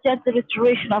 such as the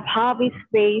restoration of Harvey's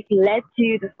face led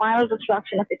to the final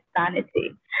destruction of his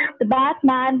sanity. The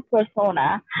Batman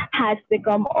persona has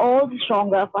become all the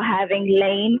stronger for having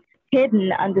lain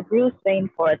hidden under Bruce Wayne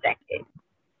for a decade.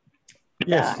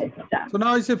 Yes. So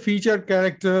now it's a featured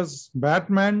characters,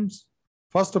 Batman's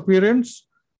first appearance,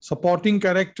 supporting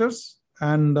characters,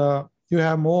 and you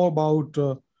have more about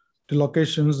the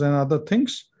locations and other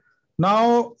things.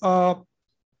 Now,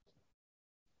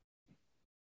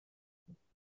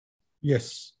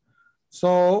 yes.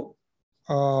 So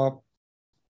I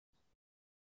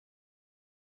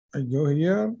go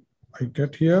here, I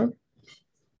get here.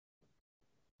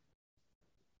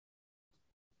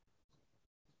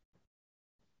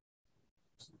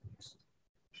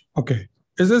 Okay,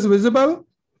 is this visible?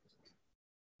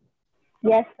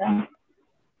 Yes, sir.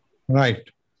 Right.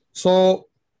 So,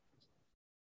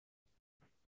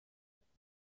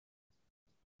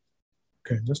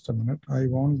 okay, just a minute. I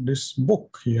want this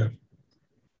book here.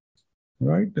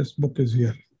 Right, this book is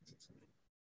here.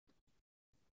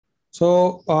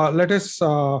 So let us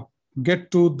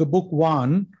get to the book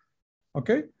one.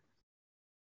 Okay.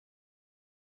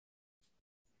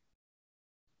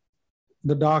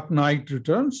 The Dark Knight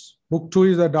Returns. Book 2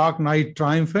 is The Dark Knight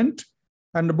Triumphant.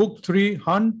 And book 3,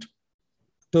 Hunt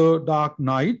the Dark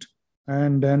Knight,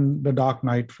 and then The Dark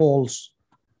Knight Falls.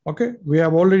 Okay, we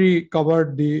have already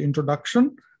covered the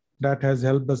introduction. That has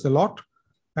helped us a lot.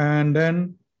 And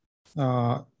then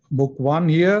book 1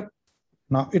 here.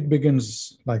 Now it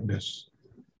begins like this.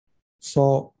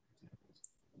 So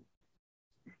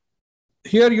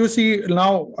here you see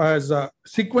now as a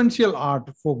sequential art,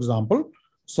 for example.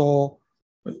 So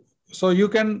you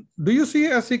can, do you see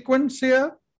a sequence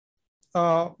here?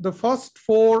 The first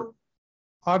 4,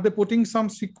 are they putting some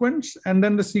sequence and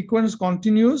then the sequence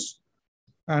continues?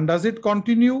 And does it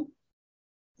continue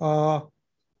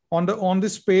on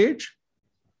this page?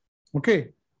 Okay,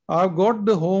 I've got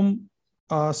the home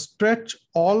stretch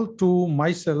all to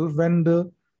myself. When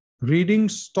the reading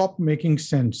stopped making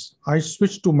sense, I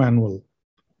switched to manual.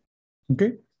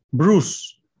 Okay,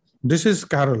 Bruce, this is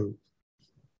Carol.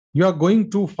 You are going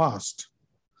too fast.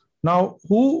 Now,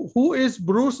 who is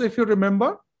Bruce, if you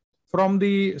remember from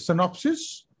the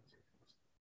synopsis?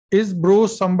 Is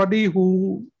Bruce somebody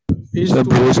who is... So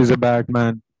Bruce is a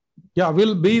Batman. Yeah,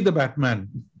 will be the Batman.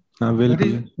 Will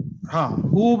be.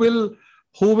 Who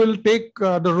will take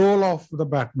the role of the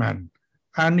Batman?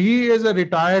 And he is a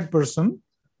retired person.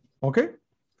 Okay.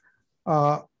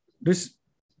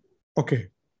 Okay.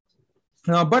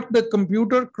 But the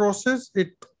computer crosses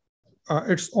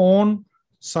its own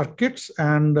circuits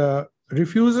and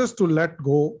refuses to let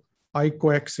go. I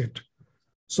coax it.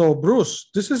 So Bruce,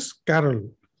 this is Carol.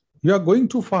 You are going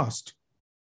too fast.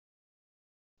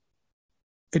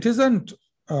 It isn't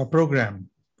programmed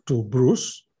to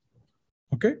Bruce.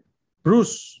 Okay,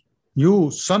 Bruce,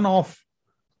 you son of.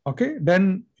 Okay,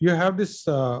 then you have this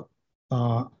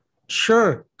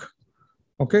shirk.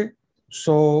 Okay,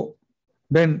 so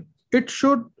then it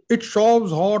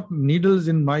shoves hot needles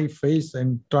in my face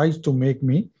and tries to make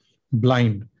me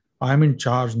blind. I'm in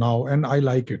charge now and I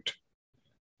like it.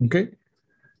 Okay.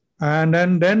 And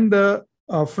then the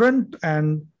front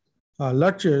and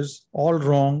lurches all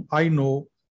wrong. I know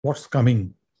what's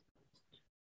coming.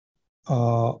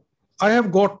 I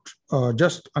have got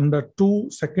just under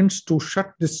 2 seconds to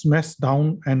shut this mess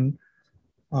down and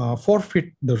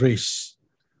forfeit the race.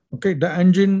 Okay. The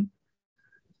engine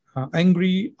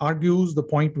angry argues the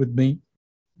point with me.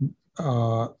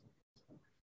 The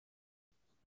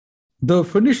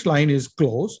finish line is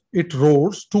close. It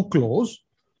roars too close.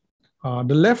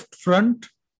 The left front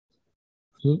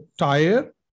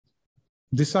tire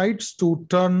decides to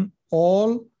turn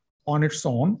all on its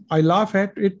own. I laugh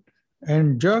at it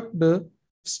and jerk the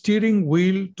steering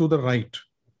wheel to the right.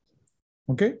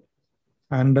 Okay.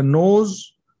 And the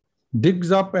nose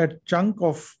digs up a chunk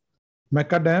of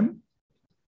macadam.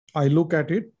 I look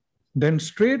at it, then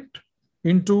straight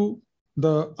into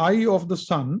the eye of the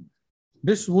sun.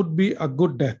 This would be a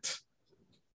good death,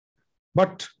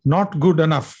 but not good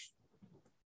enough.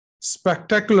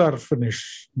 Spectacular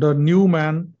finish. The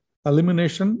Newman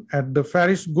elimination at the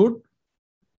Ferris Good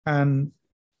and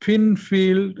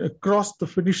Pinfield across the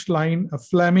finish line, a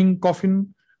flaming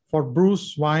coffin for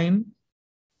Bruce Wayne.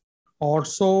 Or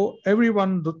so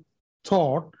everyone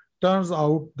thought. Turns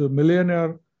out the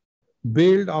millionaire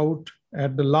bailed out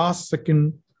at the last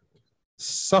second,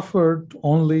 suffered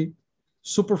only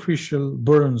superficial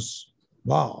burns.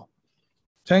 Wow.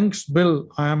 Thanks, Bill.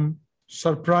 I am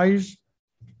surprised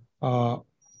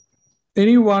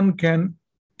anyone can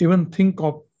even think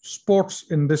of sports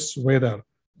in this weather.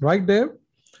 Right there.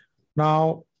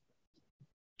 Now,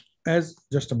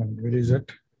 just a minute, where is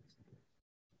it?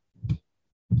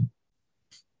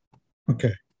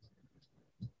 Okay.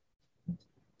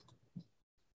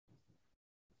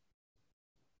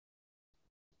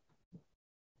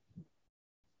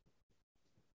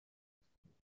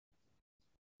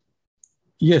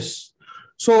 Yes.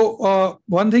 So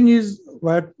one thing is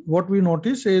what we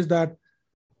notice is that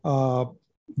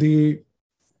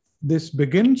this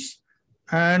begins,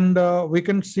 and we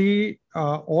can see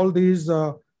all these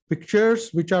pictures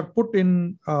which are put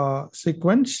in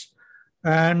sequence,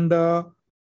 and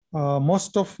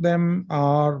most of them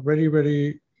are very,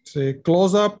 very, say,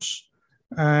 close-ups,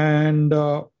 and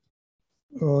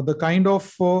the kind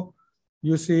of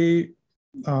you see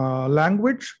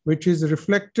language which is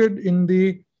reflected in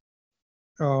the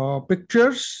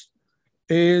pictures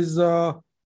is it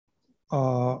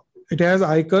has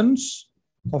icons,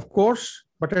 of course,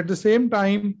 but at the same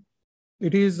time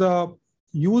it is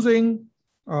using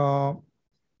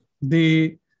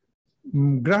the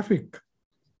graphic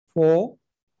for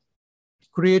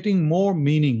creating more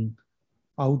meaning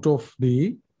out of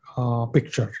the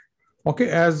picture. Okay,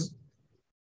 as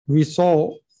we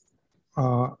saw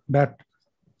that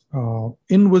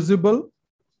invisible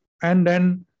and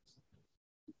then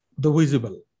the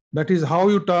visible. That is how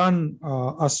you turn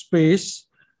a space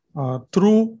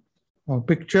through a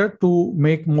picture to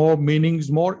make more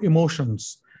meanings, more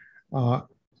emotions.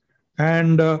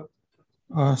 And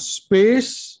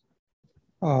space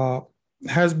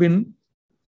has been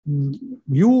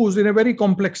used in a very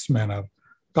complex manner.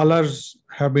 Colors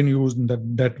have been used in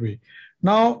that way.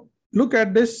 Now, look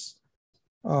at this.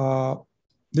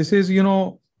 This is,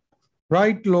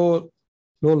 right,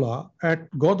 Lola, at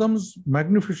Gotham's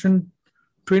magnificent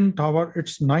Twin Tower,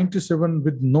 it's 97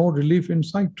 with no relief in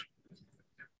sight.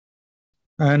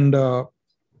 And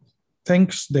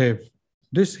thanks, Dev,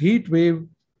 this heat wave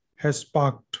has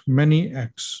sparked many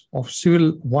acts of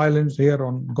civil violence here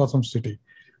on Gotham City.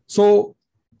 So,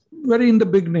 very in the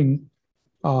beginning,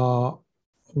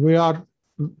 we are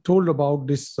told about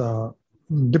this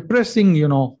depressing,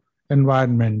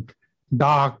 environment,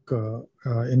 dark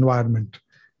environment,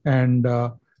 and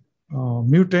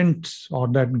mutants or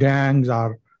that gangs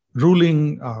are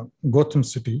ruling Gotham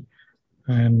City,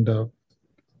 and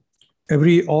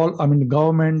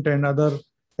government and other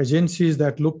agencies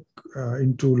that look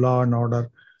into law and order,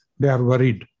 they are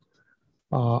worried.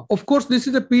 Of course, this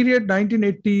is a period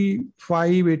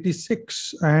 1985,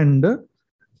 86, and in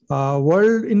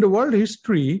the world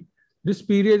history, this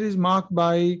period is marked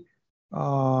by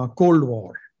Cold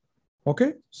War.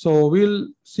 Okay, so we'll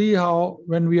see how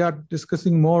when we are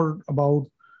discussing more about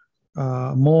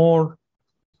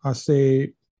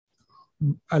say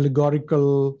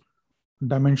allegorical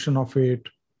dimension of it,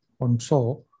 and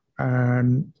so.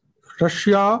 And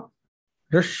Russia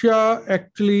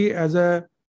actually as a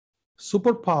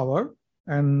superpower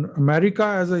and America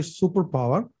as a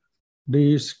superpower,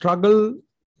 the struggle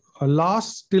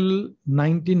lasts till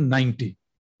 1990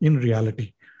 in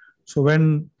reality. So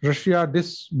when Russia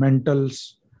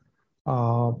dismantles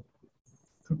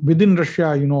within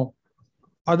Russia,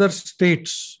 other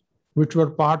states which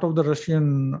were part of the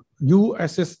Russian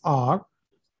USSR,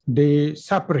 they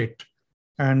separate,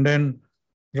 and then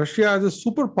Russia as a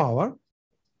superpower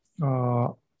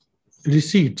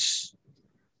recedes,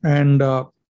 and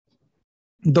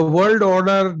the world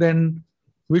order then,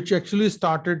 which actually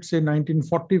started say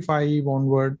 1945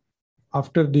 onward,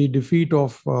 after the defeat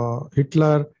of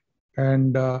Hitler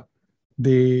and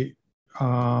the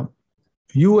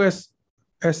USSR's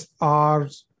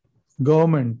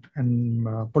government and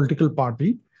political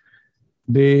party,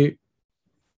 they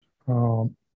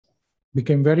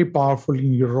became very powerful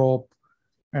in Europe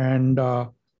and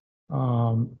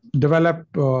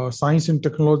developed science and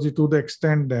technology to the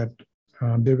extent that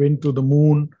they went to the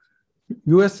moon.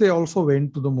 USA also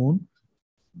went to the moon,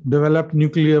 developed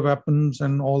nuclear weapons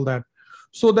and all that.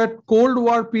 So that Cold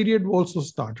War period also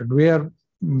started, where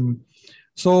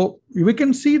so we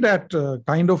can see that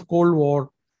kind of Cold War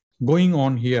going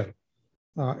on here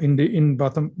in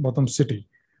Gotham City.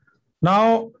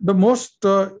 Now, the most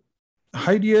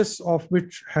hideous of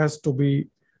which has to be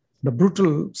the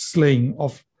brutal slaying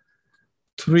of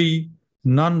 3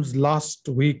 nuns last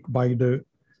week by the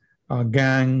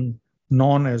gang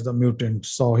known as the Mutants.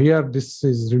 So here this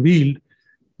is revealed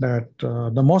that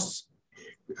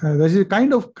there is a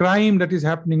kind of crime that is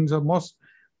happening. The most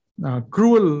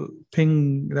cruel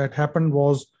thing that happened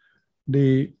was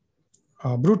the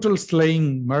brutal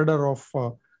slaying, murder of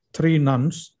 3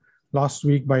 nuns last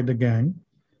week by the gang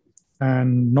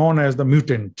and known as the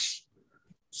Mutants.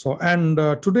 So, and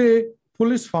today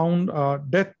police found a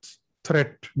death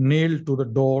threat nailed to the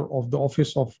door of the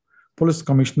office of Police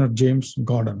Commissioner James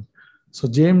Gordon. So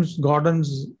James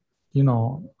Gordon's,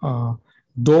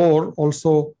 door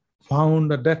also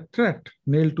found a death threat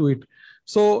nailed to it.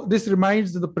 So this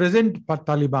reminds the present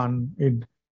Taliban in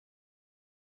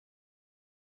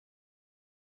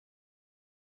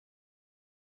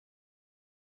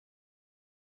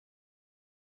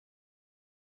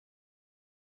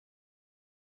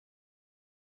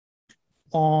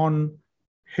on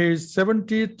his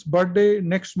 70th birthday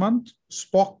next month,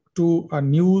 spoke to a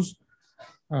News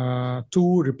 2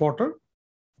 reporter.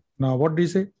 Now, what did he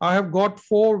say? I have got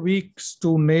 4 weeks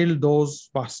to nail those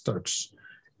bastards.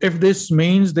 If this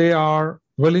means they are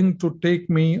willing to take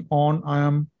me on, I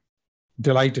am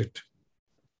delighted.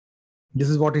 This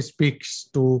is what he speaks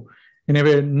to, in a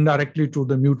way, indirectly to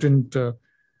the mutant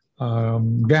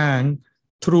gang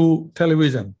through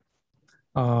television.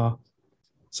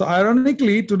 So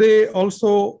ironically, today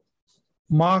also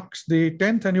marks the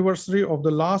 10th anniversary of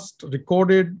the last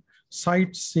recorded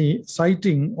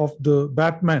sighting of the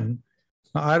Batman.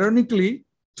 Now, ironically,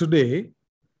 today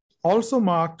also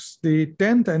marks the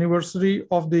 10th anniversary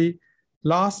of the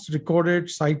last recorded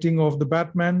sighting of the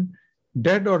Batman,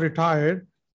 dead or retired,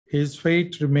 his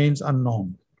fate remains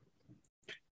unknown.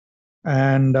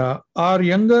 And our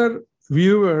younger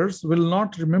viewers will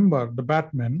not remember the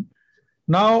Batman.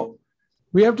 Now,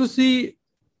 we have to see,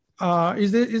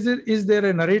 is there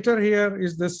a narrator here?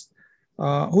 Is this,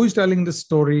 who is telling this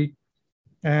story?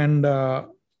 And I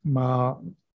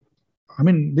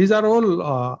mean, these are all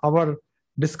our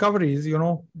discoveries, you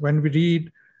know, when we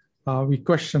read, we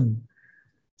question.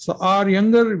 So our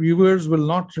younger viewers will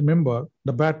not remember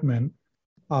the Batman.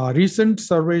 Recent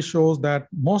survey shows that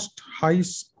most high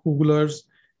schoolers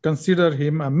consider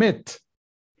him a myth.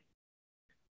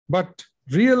 But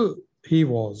real he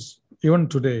was. Even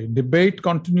today, debate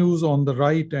continues on the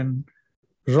right and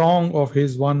wrong of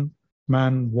his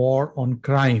one-man war on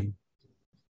crime.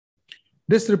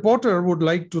 This reporter would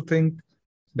like to think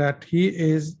that he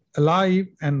is alive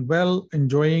and well,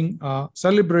 enjoying a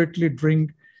celebratory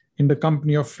drink in the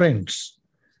company of friends.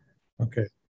 Okay,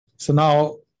 so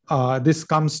now this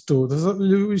comes to,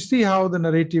 you see how the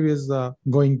narrative is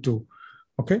going to,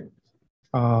 okay?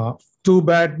 To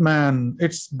Batman,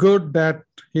 it's good that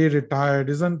he retired,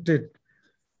 isn't it?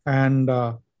 And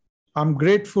I'm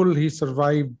grateful he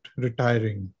survived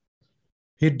retiring.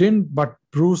 He didn't, but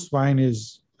Bruce Wayne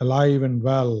is alive and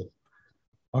well.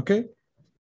 Okay,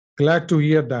 glad to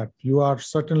hear that. You are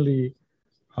certainly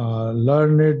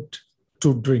learned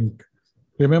to drink.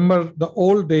 Remember the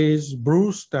old days,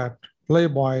 Bruce, that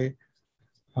Playboy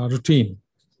routine.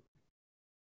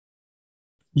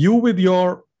 You with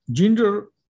your ginger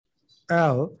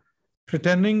ale,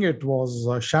 pretending it was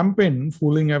champagne,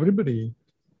 fooling everybody,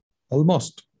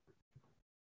 almost.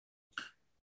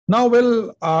 Now,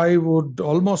 well, I would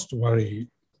almost worry,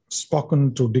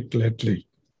 spoken to Dick lately.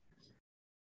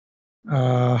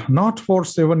 Not for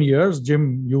 7 years,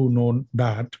 Jim, you know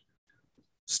that.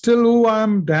 Still,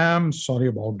 I'm damn sorry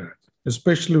about that,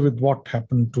 especially with what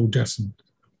happened to Jason.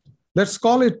 Let's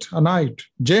call it a night.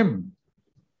 Jim,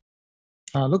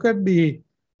 look at the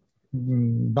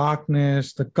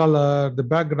darkness, the color, the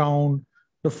background,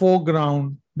 the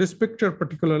foreground, this picture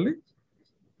particularly.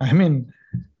 I mean,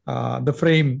 the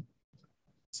frame.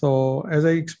 So as I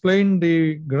explained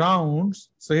the grounds,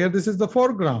 so here this is the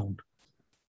foreground.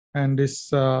 And this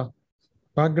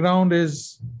background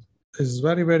is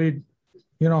very, very,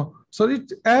 you know, so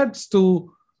it adds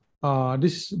to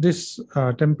this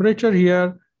temperature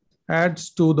here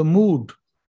adds to the mood.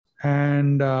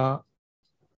 And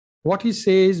what he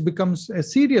says becomes a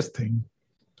serious thing.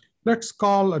 Let's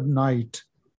call a night,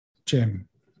 Jim.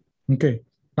 Okay.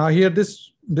 Now here,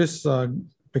 this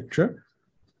picture,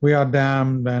 we are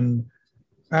damned, and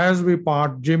as we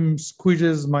part, Jim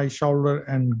squeezes my shoulder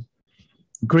and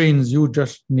grins. You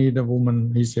just need a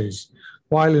woman, he says.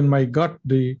 While in my gut,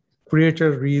 the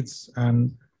creator reads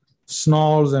and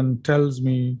snarls and tells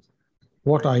me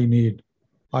what I need.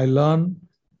 I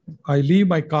leave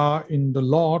my car in the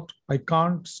lot. I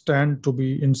can't stand to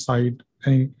be inside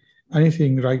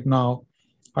anything right now.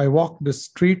 I walk the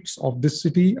streets of this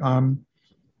city. I'm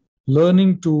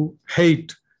learning to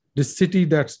hate this city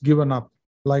that's given up,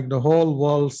 like the whole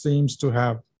world seems to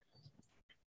have.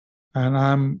 And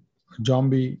I'm a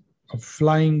zombie, a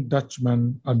flying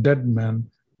Dutchman, a dead man,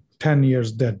 10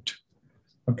 years dead.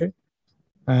 Okay.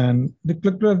 And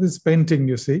look at this painting,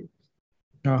 you see,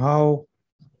 how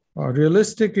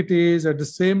realistic it is, at the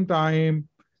same time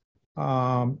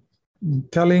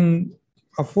telling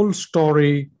a full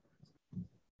story. Oh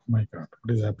my God,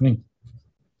 what is happening?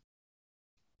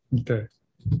 Okay.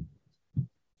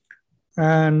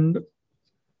 And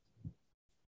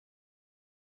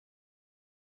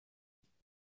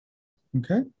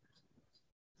okay,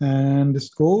 and this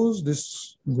goes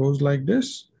like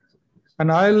this,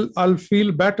 and I'll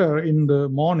feel better in the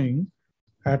morning.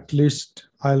 At least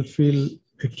I'll feel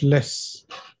it less.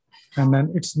 And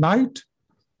then it's night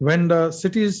when the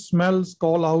city's smells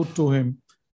call out to him,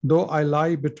 though I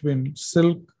lie between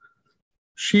silk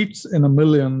sheets in $1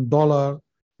 million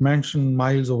mansion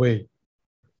miles away.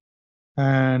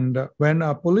 And when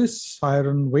a police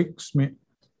siren wakes me,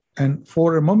 and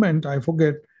for a moment I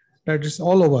forget that it's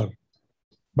all over.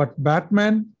 But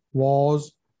Batman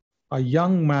was a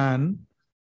young man.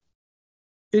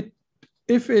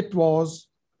 If it was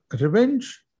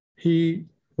revenge he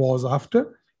was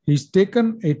after, he's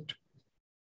taken it.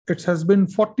 It has been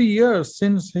 40 years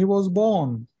since he was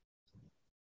born.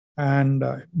 And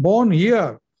born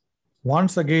here,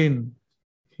 once again,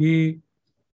 he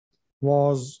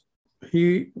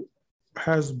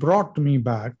has brought me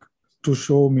back to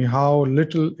show me how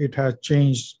little it has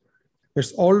changed.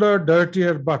 It's older,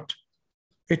 dirtier, but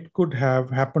it could have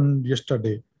happened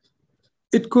yesterday.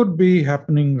 It could be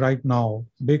happening right now.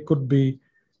 They could be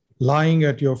lying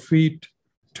at your feet,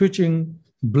 twitching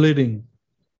bleeding,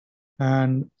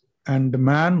 and the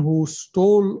man who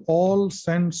stole all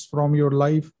sense from your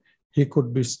life, he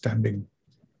could be standing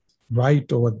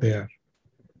right over there.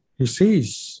 He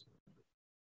says,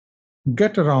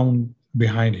 get around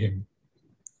behind him.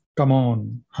 Come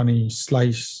on, honey,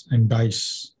 slice and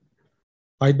dice.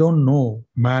 I don't know,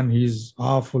 man, he's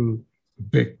awful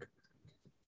big.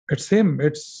 It's him,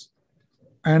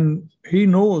 and he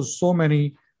knows so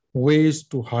many ways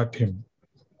to hurt him.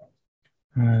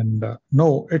 And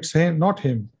no, it's him, not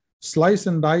him. Slice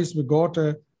and dice, we got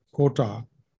a quota.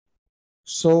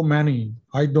 So many,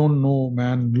 I don't know,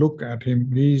 man, look at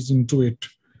him, he's into it.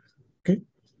 Okay,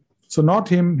 so not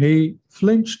him, he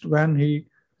flinched when he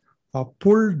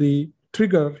pulled the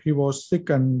trigger. He was sick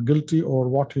and guilty or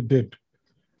what he did.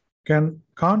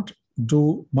 Can't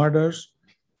do murders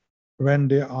when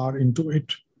they are into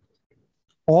it.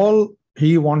 All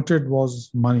he wanted was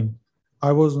money.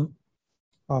 I was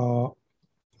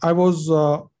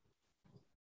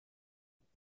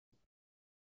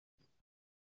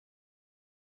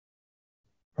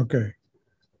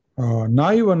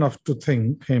naive enough to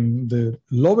think him the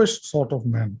lowest sort of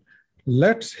man.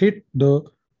 Let's hit the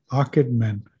arcade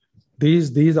man.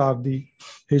 These are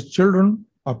his children,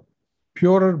 a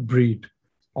purer breed.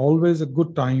 Always a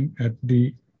good time at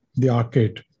the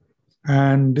arcade.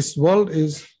 And this world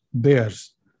is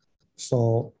theirs.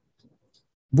 So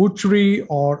butchery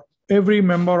or every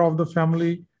member of the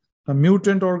family, the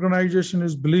mutant organization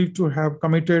is believed to have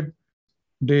committed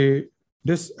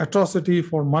this atrocity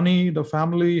for money. The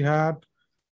family had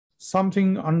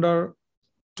something under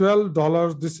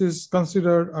 $12. This is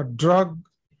considered a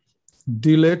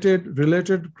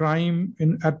drug-related crime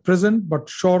at present, but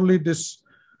surely this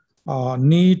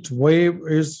neat wave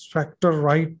is factor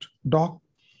right, Doc?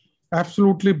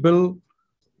 Absolutely, Bill.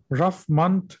 Rough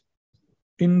month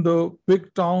in the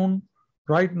big town.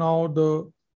 Right now,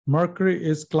 the mercury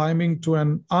is climbing to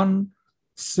an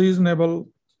unseasonable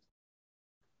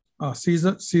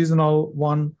seasonal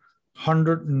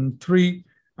 103,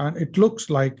 and it looks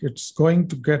like it's going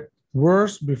to get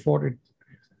worse before it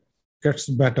gets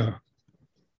better.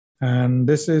 And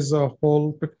this is a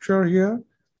whole picture here.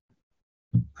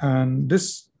 And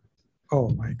this, oh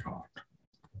my God.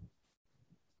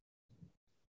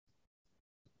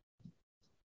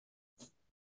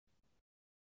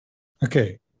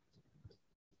 Okay.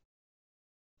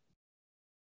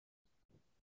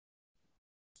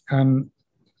 And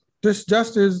this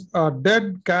just is a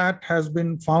dead cat has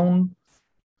been found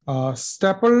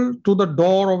stapled to the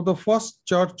door of the First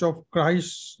Church of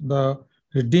Christ the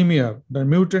Redeemer. The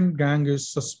mutant gang is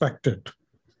suspected.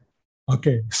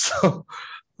 Okay, so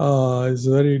it's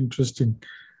very interesting.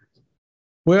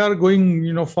 We are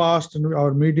going, fast in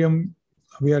our medium.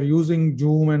 We are using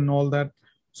Zoom and all that.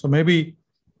 So maybe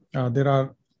there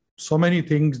are so many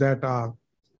things that are,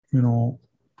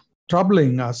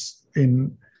 troubling us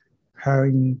in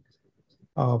having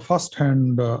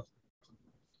first-hand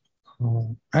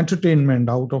entertainment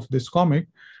out of this comic,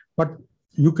 but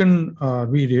you can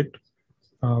read it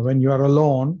when you are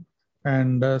alone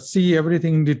and see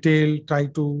everything in detail, try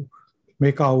to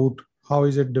make out how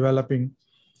is it developing.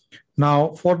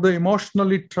 Now, for the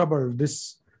emotionally troubled,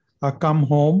 this come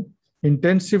home,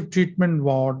 intensive treatment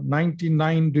ward,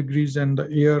 99 degrees and the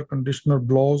air conditioner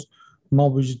blows, no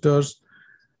visitors.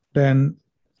 Then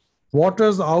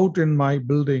water's out in my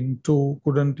building too,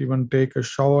 couldn't even take a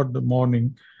shower in the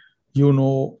morning. You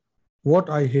know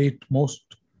what I hate most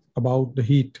about the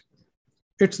heat?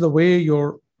 It's the way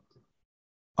your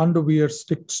underwear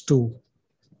sticks to.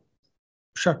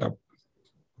 Shut up,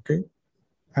 okay?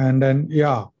 And then,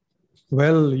 yeah,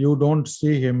 well, you don't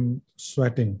see him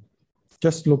sweating.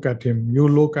 Just look at him. You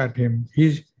look at him.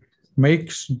 He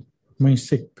makes me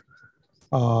sick.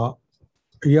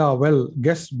 Yeah, well,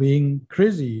 guess being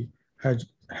crazy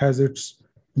has its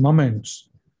moments.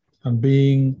 And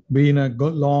being a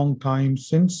long time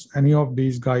since any of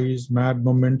these guys' mad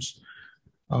moments.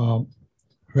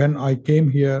 When I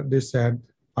came here, they said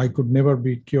I could never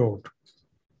be cured.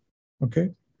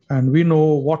 Okay, and we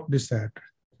know what they said,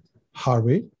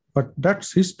 Harvey, but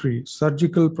that's history.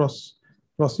 Surgical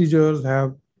procedures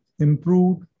have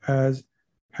improved, as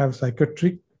have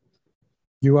psychiatric.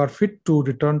 You are fit to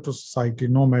return to society,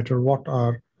 no matter what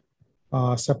our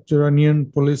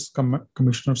subterranean police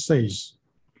commissioner says.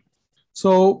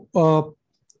 So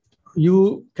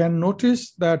you can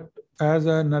notice that as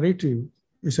a narrative,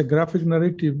 it's a graphic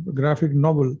narrative, graphic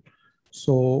novel.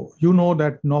 So you know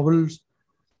that novels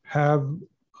have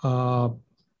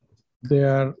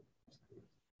their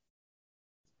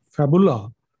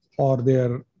fabula or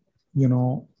their,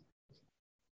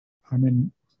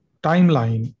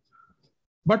 timeline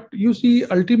But you see,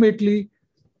 ultimately,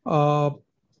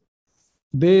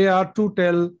 they are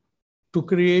to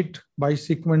create by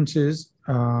sequences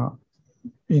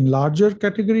in larger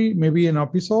category, maybe an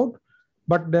episode,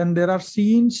 but then there are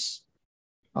scenes.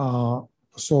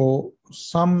 So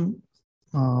some,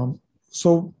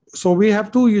 so we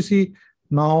have to, you see,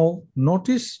 now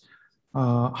notice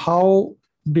how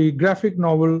the graphic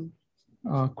novel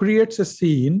creates a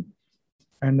scene,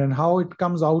 and then how it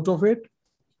comes out of it,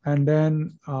 and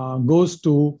then goes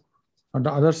to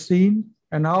the other scene,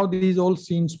 and how these all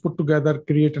scenes put together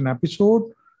create an episode,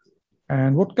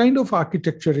 and what kind of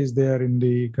architecture is there in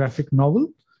the graphic novel,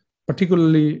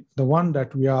 particularly the one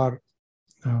that we are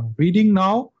reading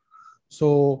now.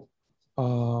 So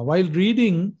while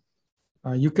reading,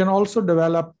 you can also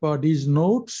develop these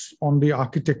notes on the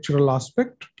architectural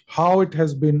aspect, how it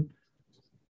has been,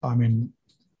 I mean,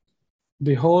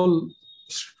 the whole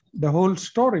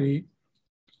story,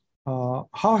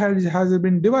 how has it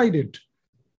been divided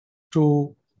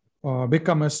to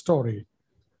become a story.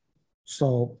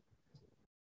 So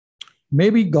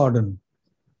maybe Gordon,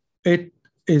 it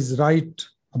is right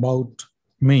about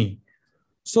me.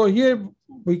 So here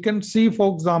we can see,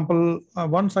 for example,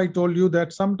 once I told you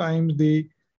that sometimes the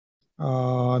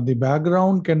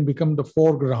background can become the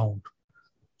foreground.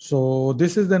 So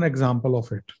this is an example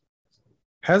of it.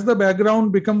 Has the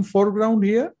background become foreground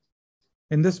here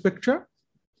in this picture?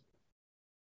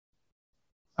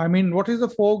 I mean, what is the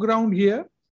foreground here?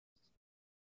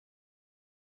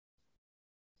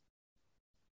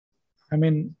 I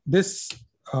mean, this,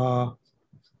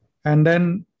 and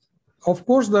then, of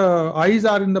course, the eyes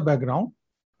are in the background.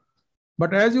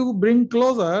 But as you bring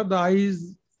closer, the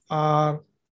eyes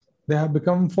they have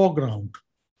become foreground.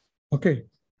 Okay.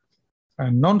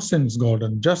 And nonsense,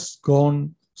 Gordon, just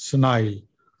gone senile.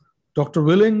 Dr.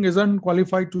 Willing isn't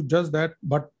qualified to judge that,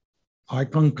 but I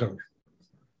concur.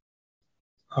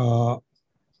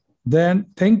 Then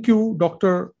thank you,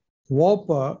 Dr.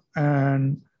 Walper,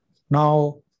 and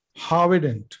now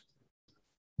Harvident.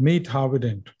 Meet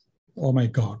Harvident. Oh my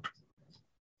God.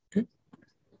 Okay.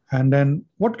 And then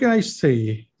what can I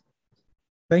say?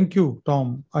 Thank you,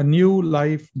 Tom. A new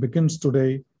life begins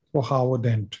today for Howard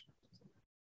Dent.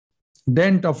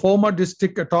 Dent, a former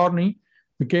district attorney,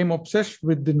 became obsessed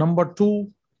with the number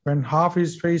 2 when half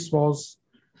his face was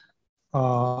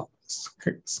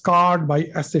scarred by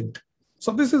acid.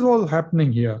 So this is all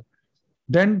happening here.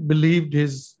 Dent believed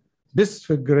his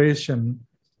disfiguration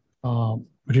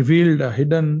revealed a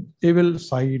hidden evil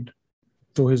side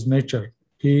to his nature.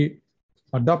 He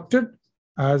adopted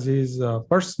as his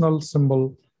personal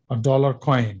symbol a dollar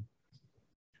coin,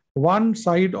 one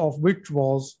side of which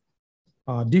was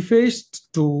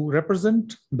defaced to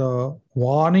represent the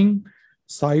warning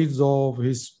sides of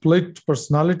his split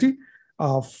personality.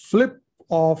 A flip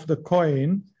of the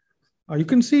coin. You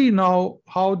can see now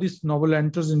how this novel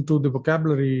enters into the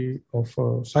vocabulary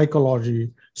of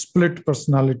psychology, split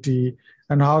personality,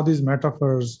 and how these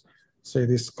metaphors, say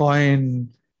this coin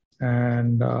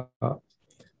and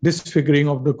disfiguring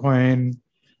of the coin.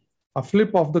 A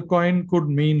flip of the coin could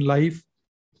mean life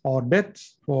or death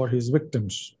for his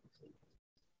victims.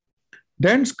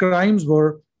 Dent's crimes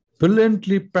were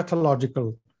brilliantly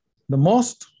pathological, the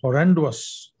most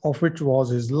horrendous of which was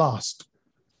his last.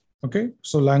 Okay,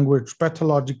 so language,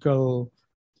 pathological,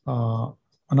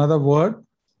 another word,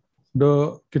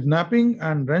 the kidnapping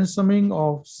and ransoming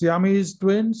of Siamese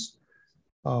twins,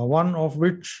 one of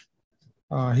which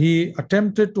he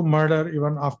attempted to murder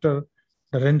even after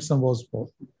the ransom was paid.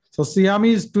 So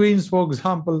Siamese twins, for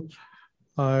example,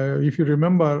 if you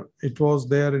remember, it was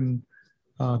there in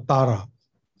Tara,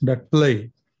 that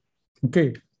play.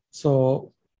 Okay,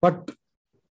 so, but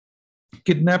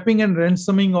kidnapping and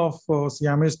ransoming of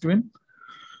Siamese twin,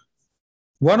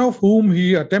 one of whom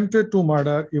he attempted to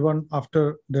murder even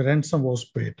after the ransom was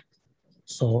paid.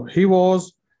 So he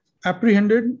was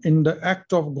apprehended in the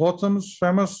act of Gotham's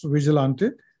famous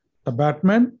vigilante, the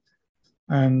Batman,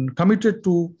 and committed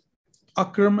to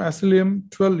Arkham Asylum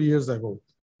 12 years ago.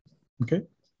 Okay,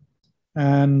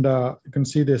 and you can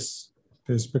see these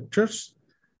pictures.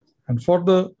 And for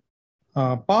the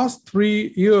past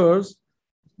 3 years,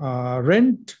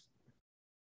 Dent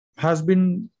has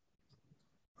been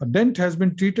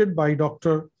treated by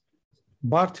Dr.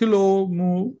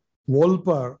 Bartholomew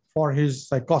Wolper for his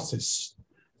psychosis.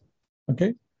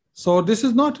 Okay, so this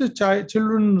is not a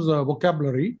children's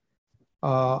vocabulary.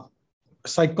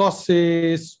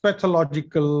 Psychosis,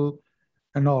 pathological,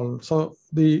 and all. So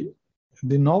the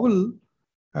novel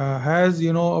has,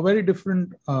 a very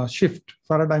different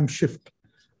paradigm shift.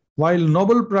 While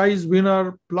Nobel Prize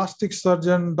winner, plastic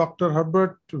surgeon Dr.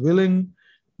 Herbert Willing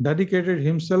dedicated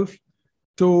himself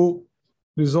to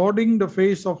resorting the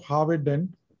face of Harvey Dent.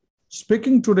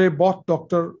 Speaking today, both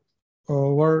doctors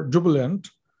were jubilant.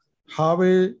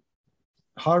 Harvey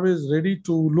is ready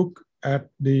to look at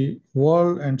the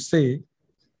world and say,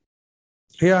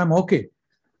 "Hey, I'm okay."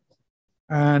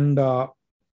 And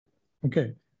okay,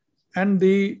 and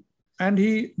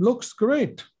he looks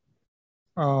great.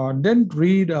 Didn't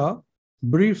read a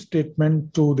brief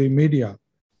statement to the media.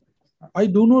 "I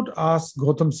do not ask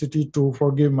Gotham City to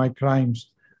forgive my crimes.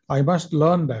 I must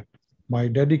learn that by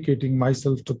dedicating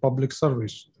myself to public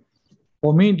service.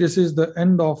 For me, this is the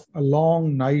end of a long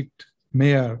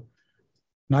nightmare,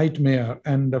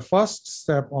 and the first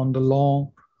step on the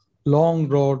long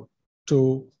road to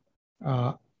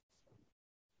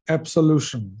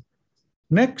absolution."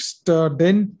 Next,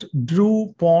 Dent drew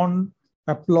upon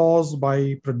applause by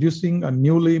producing a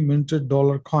newly minted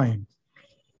dollar coin.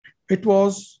 It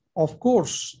was, of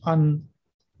course,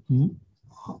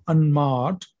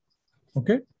 unmarred.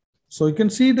 Okay, so you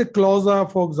can see the closer,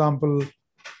 for example,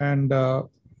 and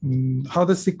how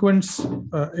the sequence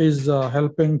is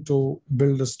helping to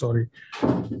build the story.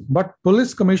 But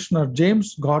Police Commissioner James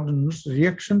Gordon's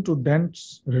reaction to Dent's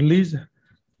release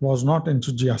was not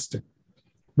enthusiastic.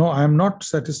 "No, I am not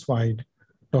satisfied.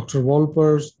 Dr.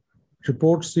 Wolper's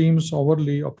report seems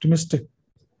overly optimistic,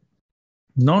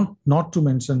 not to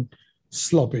mention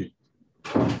sloppy."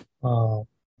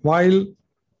 While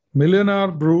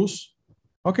millionaire Bruce,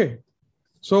 okay,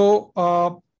 so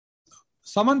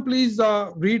someone please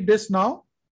read this now.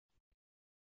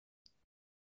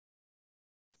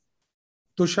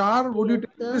 Tushar, would you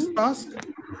take this task?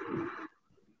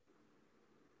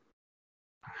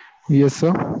 Yes,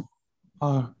 sir.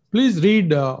 Please read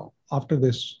after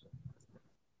this.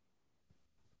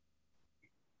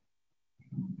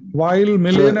 While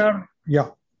millionaire, yeah.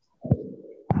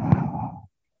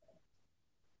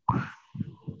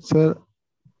 Sir,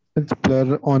 it's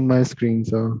blur on my screen,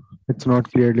 sir. It's not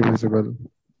clearly visible.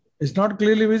 It's not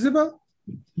clearly visible?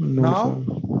 No, Now? sir.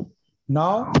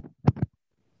 Now?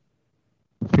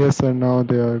 Yes, sir. Now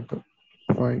they are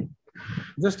fine.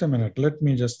 Just a minute. Let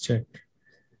me just check.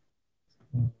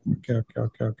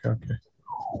 Okay.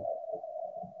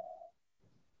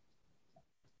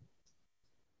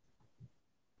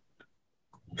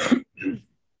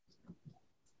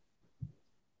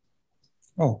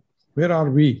 Oh, where are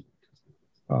we?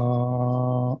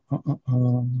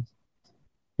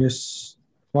 Yes,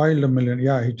 Wild a Million.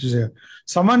 Yeah, it is here.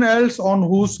 Someone else on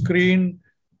whose screen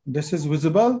this is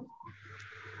visible?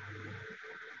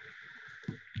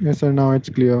 Yes, sir. Now it's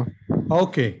clear.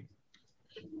 Okay.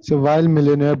 So while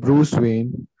millionaire Bruce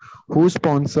Wayne, who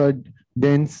sponsored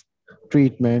Dent's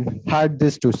treatment, had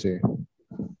this to say,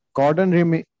 Gordon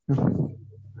remain.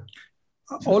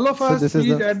 All of us, this is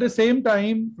please, at the same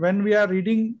time, when we are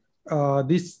reading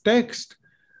this text,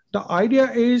 the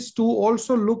idea is to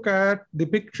also look at the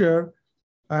picture,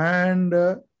 and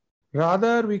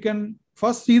rather we can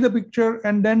first see the picture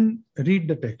and then read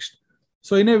the text.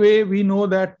 So in a way, we know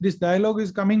that this dialogue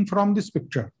is coming from this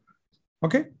picture.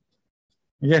 Okay?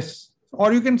 Yes.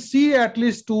 Or you can see at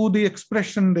least to the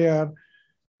expression there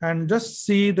and just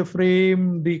see the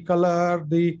frame, the color,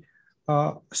 the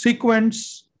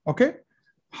sequence. Okay?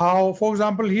 How, for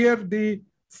example, here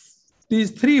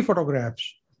these three photographs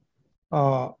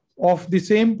of the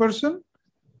same person,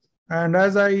 and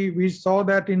as we saw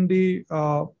that in the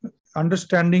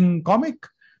understanding comic,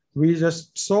 we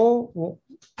just saw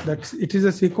that it is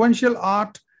a sequential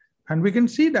art, and we can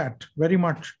see that very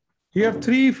much. Here,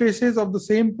 three faces of the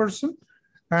same person,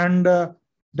 and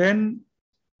then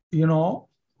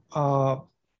a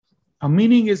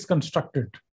meaning is constructed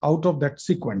out of that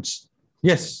sequence.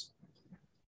 Yes.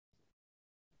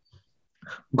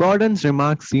 Gordon's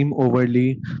remarks seem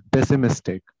overly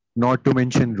pessimistic, not to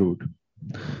mention rude.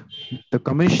 The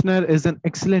commissioner is an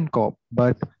excellent cop,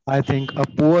 but I think a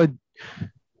poor.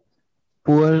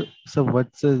 So what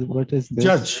is this?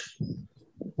 Judge.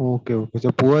 Okay.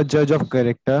 So poor judge of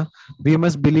character. We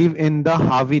must believe in the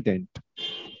Harvey Dent.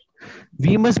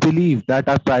 We must believe that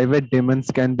our private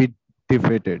demons can be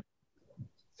defeated.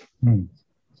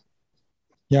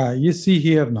 Yeah, you see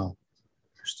here now.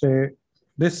 Say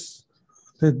this.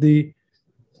 The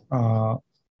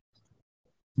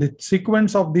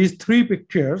sequence of these three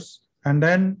pictures, and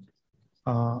then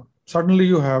suddenly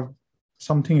you have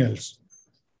something else.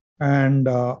 And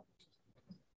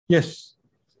yes.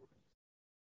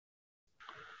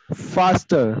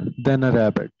 Faster than a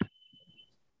rabbit.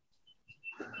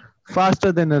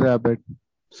 Faster than a rabbit.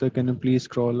 So can you please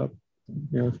scroll up?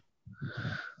 Yeah.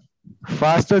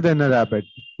 Faster than a rabbit.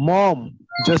 Mom,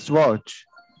 just watch.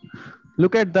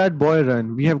 Look at that boy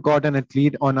run. We have got an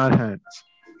athlete on our hands.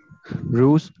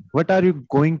 Bruce, what are you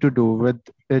going to do with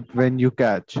it when you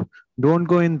catch? Don't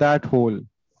go in that hole.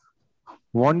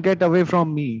 Won't get away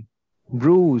from me.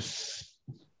 Bruce.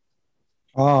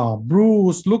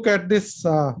 Bruce, look at this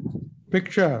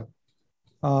picture.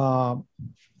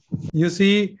 You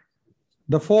see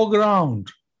the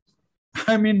foreground.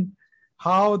 I mean,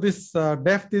 how this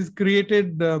depth is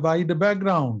created by the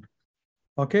background.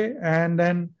 Okay, and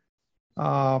then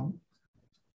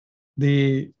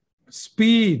the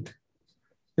speed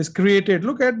is created.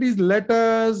 Look at these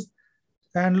letters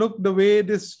and look the way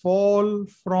this fall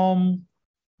from,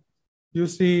 you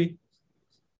see,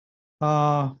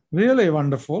 really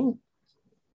wonderful.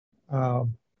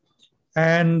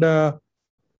 And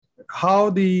how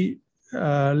the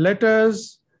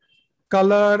letters,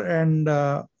 color, and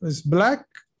this black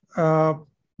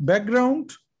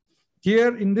background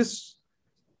here in this,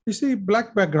 you see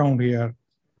black background here.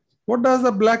 What does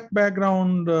the black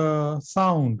background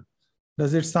sound?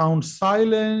 Does it sound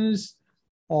silence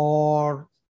or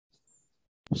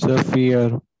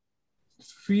Fear.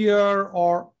 fear,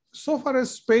 or so far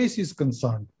as space is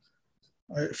concerned,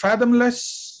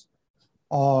 fathomless,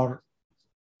 or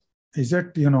is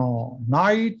it,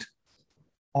 night,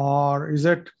 or is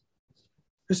it,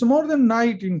 it's more than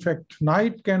night. In fact,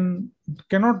 night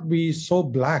cannot be so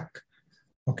black.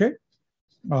 Okay,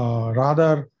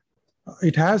 rather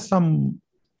it has some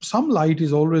light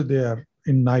is always there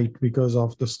in night because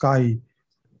of the sky,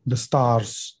 the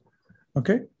stars.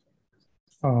 Okay,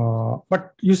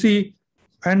 but you see,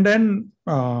 and then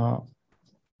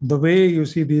the way you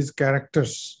see these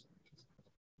characters.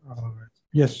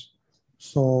 Yes,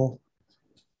 so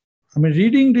I mean,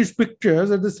 reading these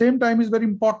pictures at the same time is very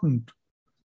important.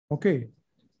 Okay,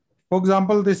 for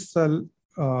example, this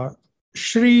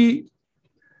Shri,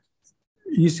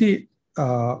 you see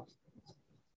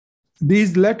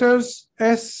these letters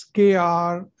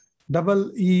SKR,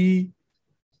 double E,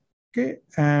 okay,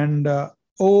 and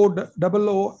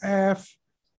OOF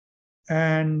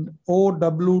and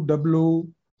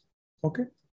OWW, okay,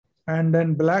 and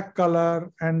then black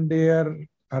color and their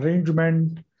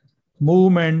arrangement,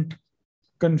 movement,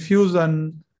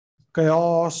 confusion,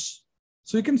 chaos.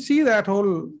 So you can see that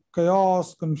whole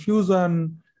chaos,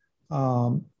 confusion,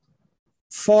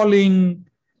 falling,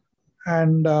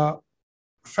 and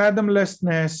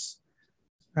fathomlessness,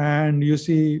 and you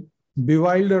see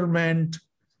bewilderment,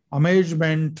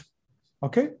 amazement.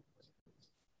 Okay,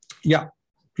 yeah,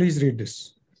 please read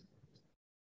this.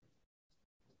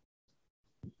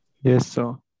 Yes,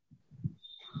 sir.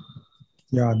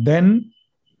 Yeah, then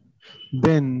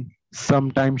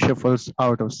sometimes shuffles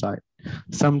out of sight.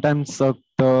 Sometimes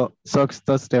sucks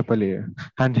the staple air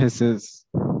and hisses.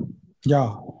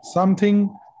 yeah,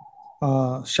 something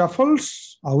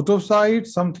shuffles out of sight,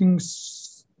 something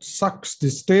sucks the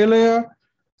stale air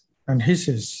and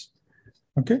hisses.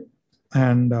 Okay,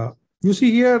 and you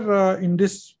see here in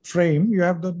this frame, you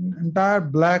have the entire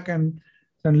black and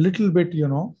little bit,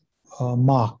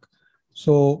 mark.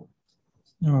 So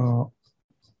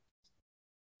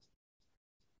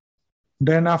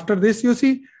then after this, you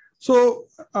see, so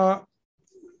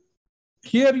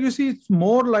here you see it's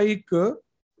more like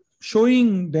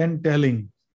showing than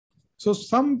telling. So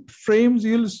some frames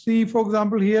you'll see, for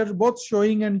example, here both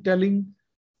showing and telling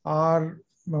are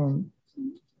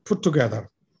put together.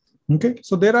 Okay,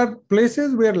 so there are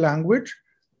places where language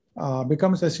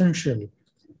becomes essential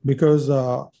because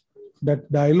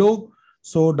that dialogue.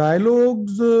 So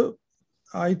dialogues,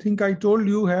 I think I told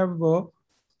you, have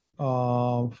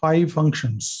 5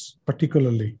 functions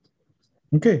particularly.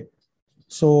 Okay,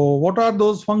 so what are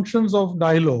those functions of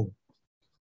dialogue?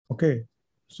 Okay,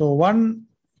 so one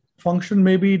function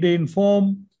may be they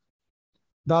inform,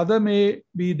 the other may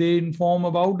be they inform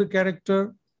about the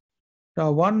character, the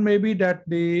one may be that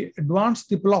they advance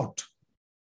the plot.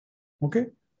 Okay,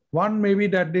 one may be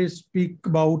that they speak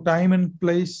about time and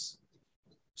place.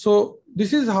 So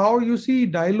this is how you see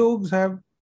dialogues have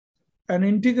an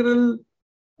integral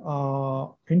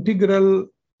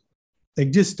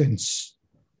existence.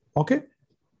 Okay,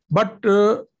 but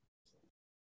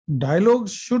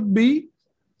dialogues should be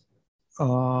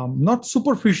not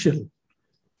superficial.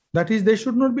 That is, they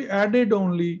should not be added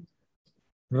only.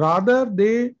 Rather,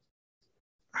 they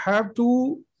have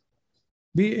to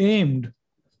be aimed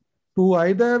to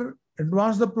either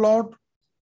advance the plot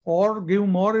or give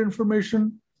more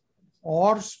information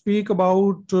or speak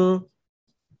about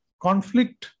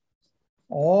conflict,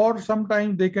 or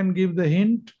sometimes they can give the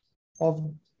hint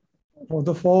of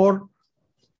the 4.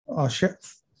 I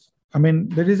mean,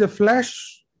 there is a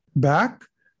flash back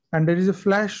and there is a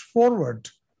flash forward.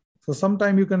 So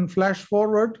sometimes you can flash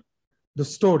forward the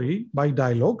story by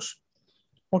dialogues,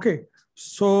 Okay,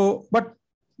 so, but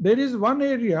there is one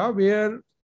area where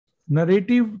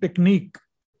narrative technique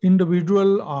in the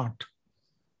visual art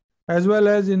as well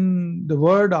as in the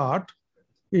word art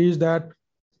is that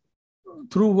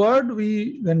through word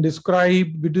we then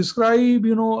describe,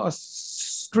 a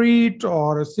street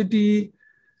or a city,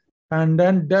 and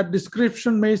then that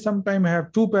description may sometimes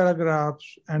have two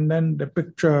paragraphs and then the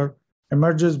picture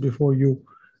emerges before you.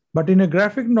 But in a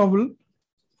graphic novel,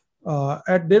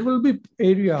 there will be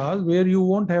areas where you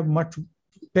won't have much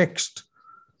text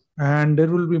and there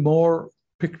will be more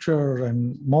picture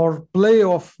and more play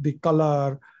of the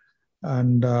color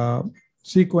and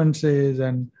sequences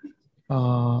and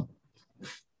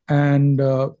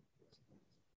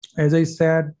as I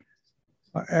said,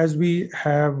 as we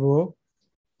have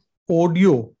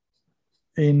audio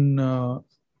in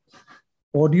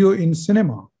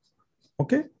cinema,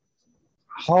 okay,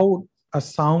 how a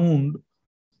sound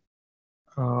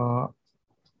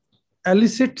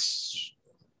elicits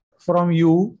from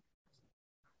you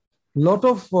lot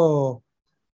of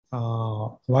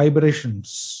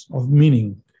vibrations of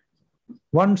meaning.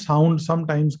 One sound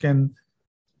sometimes can,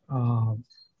 for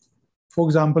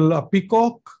example, a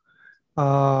peacock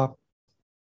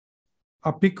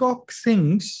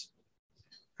sings,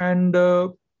 and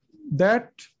that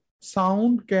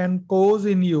sound can cause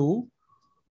in you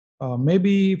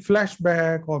maybe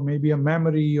flashback or maybe a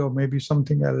memory or maybe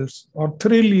something else, or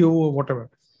thrill you or whatever.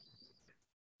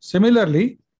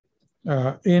 Similarly,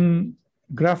 in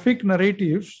graphic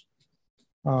narratives,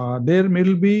 there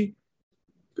will be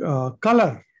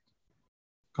color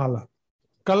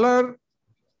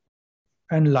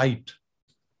and light.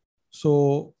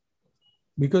 So,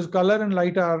 because color and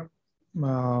light are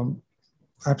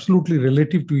absolutely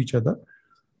relative to each other,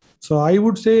 so I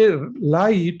would say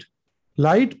light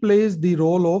plays the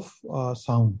role of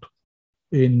sound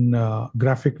in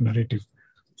graphic narrative.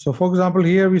 So, for example,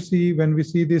 here we see, when we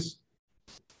see this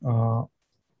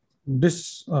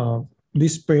this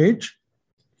page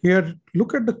here,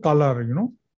 look at the color.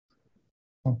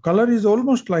 Color is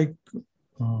almost like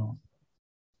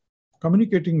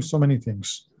communicating so many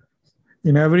things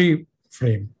in every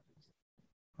frame.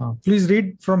 Please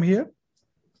read from here.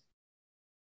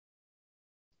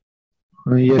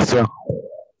 Yes, sir.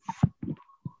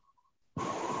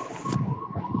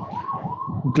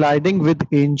 Gliding with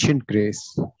ancient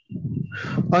grace,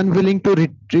 unwilling to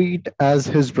retreat as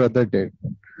his brother did,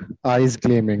 eyes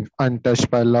gleaming, untouched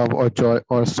by love or joy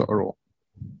or sorrow,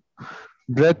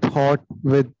 breath hot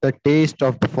with the taste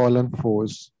of the fallen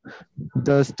foes,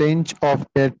 the stench of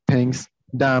dead things,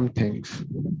 damn things.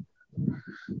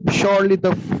 Surely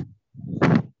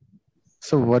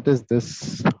so what is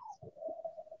this?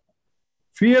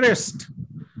 Fiercest.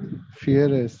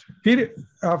 Fierce.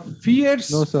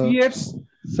 Fierce. No, sir. Fierce.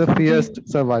 So fierce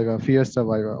survivor. Fierce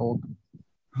survivor. Oh.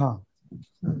 Huh.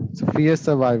 So fierce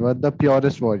survivor, the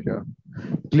purest warrior,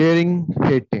 clearing,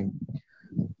 hating,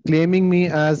 claiming me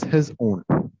as his own,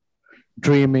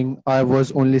 dreaming I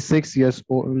was only 6 years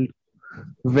old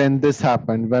when this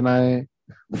happened, when I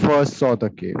first saw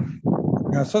the cave.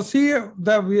 Yeah, so see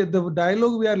the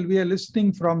dialogue we are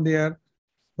listening from there,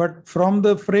 but from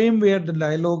the frame where the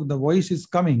dialogue, the voice is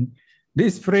coming,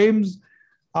 these frames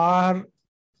are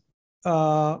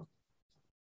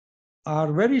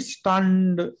very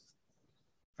stunned,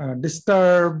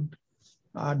 disturbed,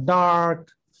 dark,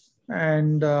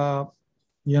 and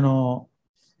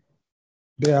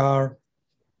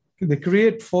they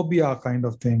create phobia kind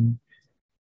of thing.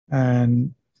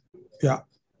 And yeah,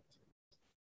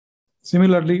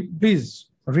 similarly, please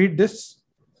read this.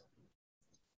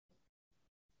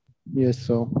 Yes,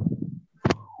 sir.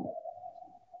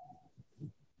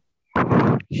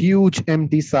 Huge,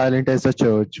 empty, silent as a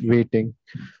church, waiting,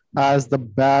 as the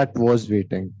bat was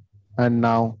waiting. And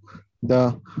now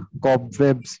the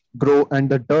cobwebs grow and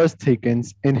the dust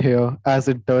thickens in here as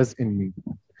it does in me.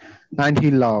 And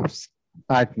he laughs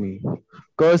at me,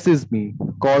 curses me,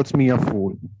 calls me a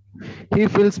fool. He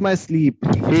fills my sleep,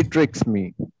 he tricks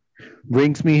me,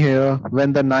 brings me here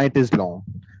when the night is long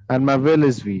and my will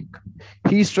is weak.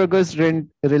 He struggles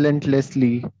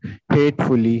relentlessly,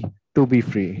 hatefully to be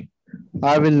free.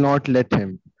 I will not let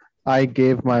him. I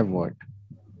gave my word.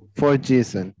 For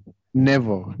Jason,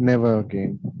 never, never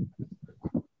again.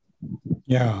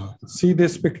 Yeah, see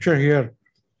this picture here.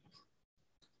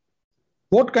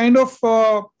 What kind of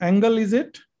angle is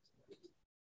it?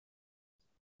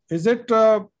 Is it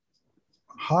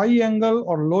high angle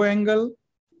or low angle?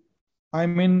 I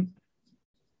mean,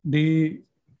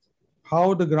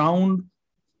 how the grounds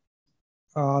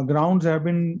have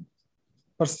been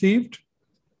perceived.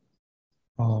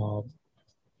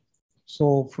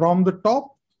 So from the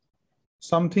top,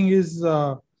 something is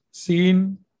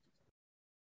seen,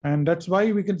 and that's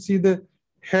why we can see the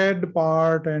head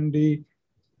part and the,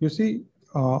 you see,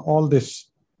 all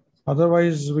this.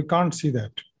 Otherwise, we can't see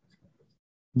that.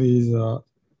 These,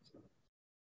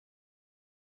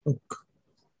 look.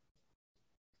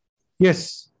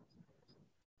 Yes.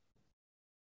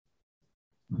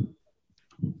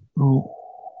 Oh,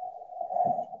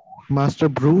 Master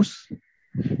Bruce,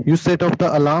 you set off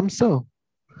the alarm, sir.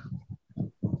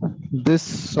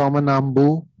 This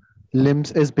Somanambu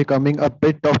limbs is becoming a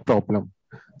bit of problem.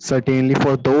 Certainly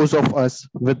for those of us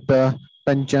with the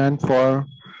penchant for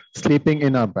sleeping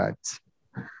in our beds.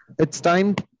 It's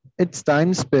time it's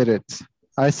time spirits.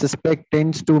 I suspect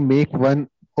tends to make one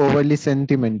overly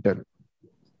sentimental.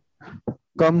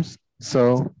 Comes,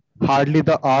 sir, hardly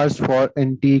the hours for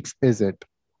antiques, is it?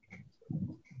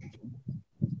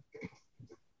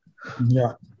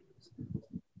 Yeah.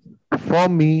 For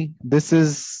me, this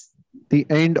is the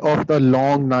end of the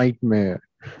long nightmare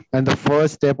and the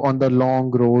first step on the long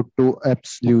road to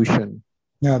absolution.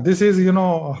 Yeah. This is,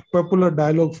 a popular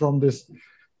dialogue from this.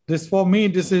 This, for me,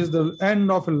 this is the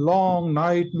end of a long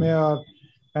nightmare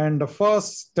and the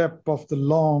first step of the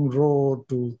long road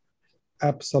to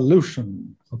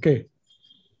absolution. Okay.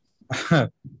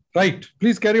 Right.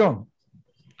 Please carry on.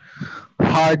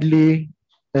 Hardly,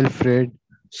 Alfred.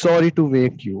 Sorry to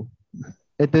wake you.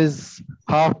 It is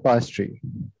 3:30.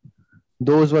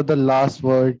 Those were the last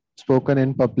words spoken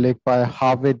in public by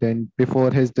Harvey Dent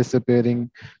before his disappearing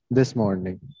this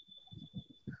morning.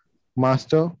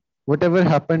 Master, whatever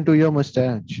happened to your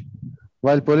mustache?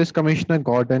 While Police Commissioner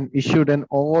Gordon issued an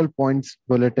all points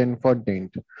bulletin for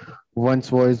Dent, one's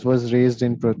voice was raised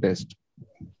in protest.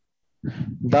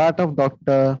 That of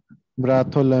Dr.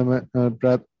 Bartholomew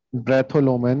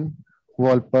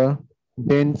Wolper,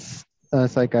 Dent's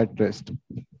psychiatrist.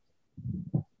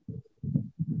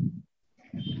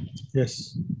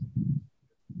 Yes.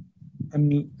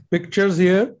 And pictures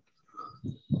here,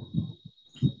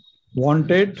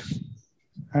 wanted.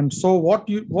 And so what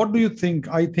do you think?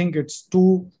 I think it's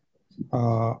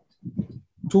uh,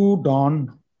 too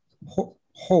Don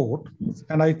Holt,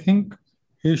 and I think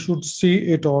he should see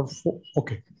it or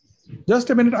okay. Just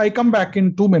a minute, I come back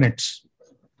in 2 minutes.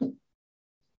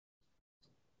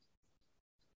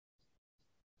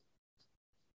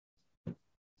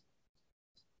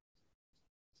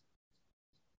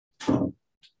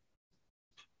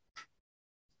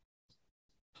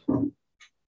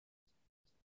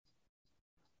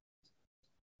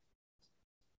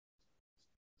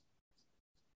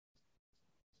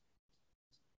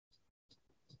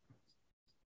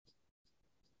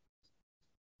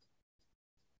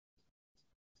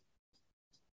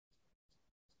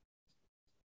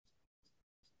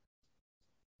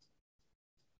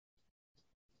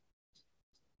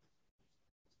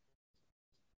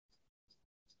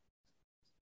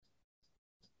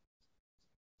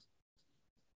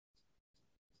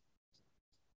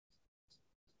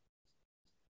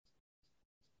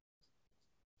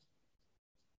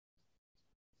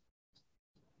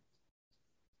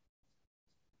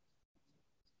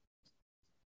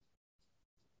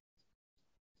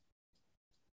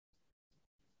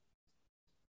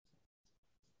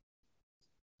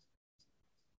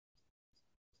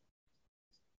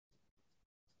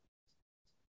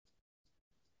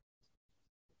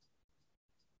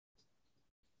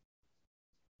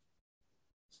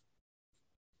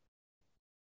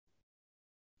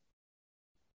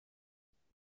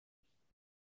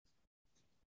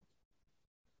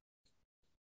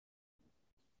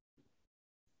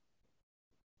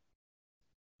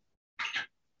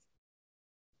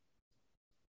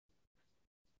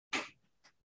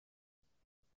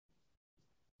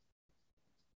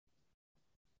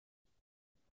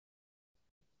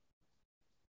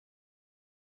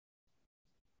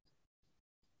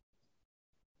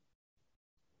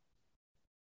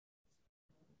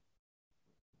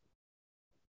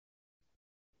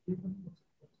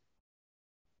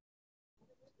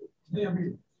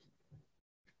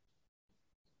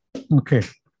 Okay.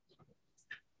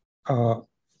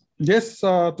 Yes,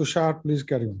 Tushar, please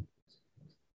carry on.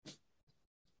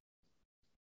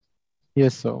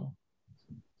 Yes, sir.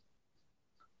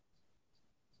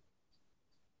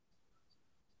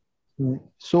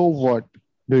 So what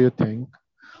do you think?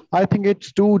 I think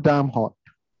it's too damn hot,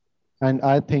 and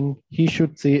I think he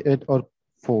should see it or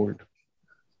fold.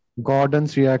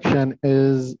 Gordon's reaction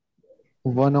is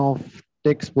one of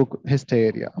textbook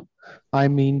hysteria. I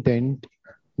mean, Dent,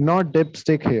 not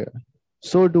dipstick here.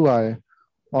 So do I,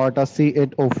 or to see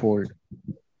it or fold.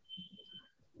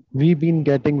 We've been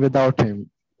getting without him.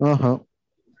 Uh-huh.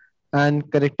 And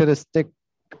characteristic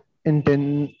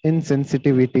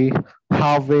insensitivity.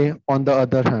 Harvey, on the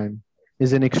other hand,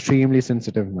 is an extremely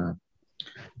sensitive man.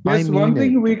 I Yes, one mean it.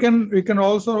 thing we can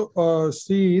also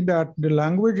see that the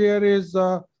language here is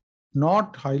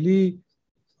not highly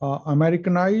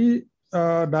Americanized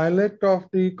dialect of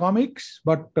the comics,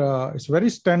 but it's very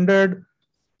standard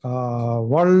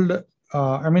world.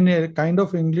 I mean, a kind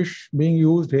of English being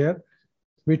used here,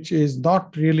 which is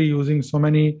not really using so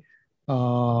many,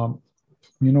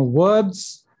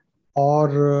 words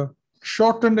or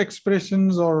shortened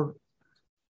expressions or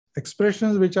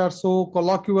expressions which are so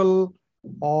colloquial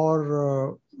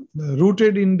or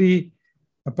rooted in the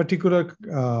particular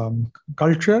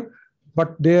culture,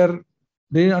 but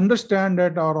they understand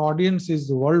that our audience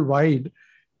is worldwide.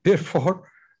 Therefore,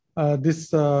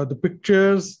 the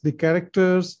pictures, the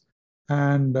characters,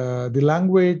 and the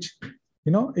language,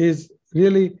 is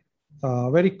really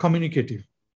very communicative.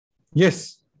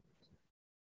 Yes.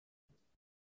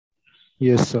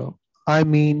 Yes, sir. I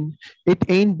mean, it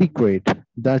ain't be great.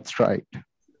 That's right.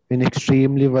 In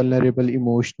extremely vulnerable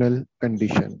emotional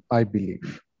condition, I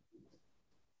believe.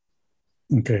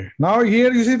 Okay. Now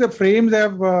here you see the frames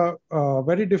have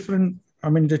very different. I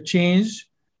mean, the change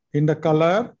in the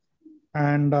color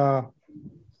and uh,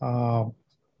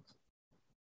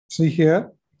 see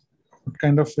here what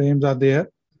kind of frames are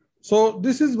there. So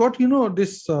this is what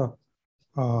this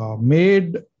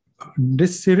made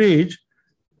this series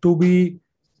to be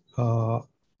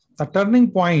a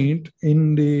turning point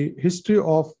in the history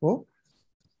of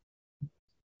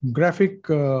graphic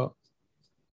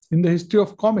in the history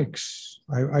of comics,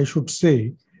 I should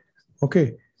say.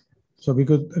 Okay, so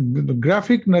because the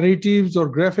graphic narratives or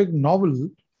graphic novel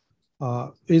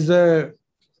is a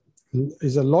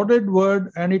loaded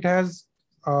word, and it has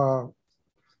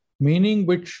meaning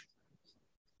which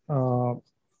uh,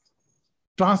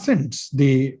 transcends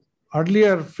the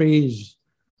earlier phase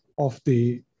of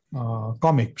the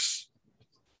comics.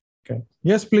 Okay.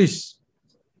 Yes, please.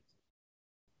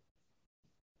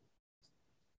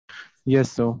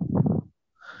 Yes, sir.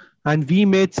 And we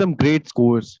made some great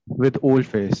scores with Old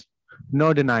Face.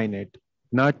 No denying it.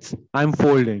 Nuts, I'm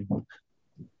folding.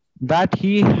 That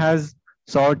he has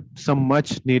sought some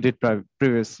much needed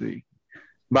privacy.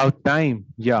 About time,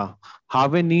 yeah.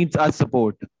 Harvey needs our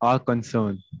support, our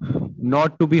concern.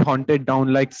 Not to be haunted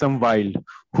down like some wild.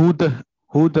 Who the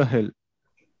hell?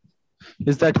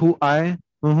 Is that who I?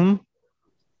 Mm-hmm.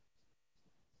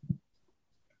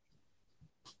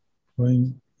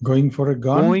 Going for a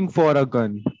gun. Going for a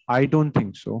gun. I don't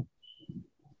think so.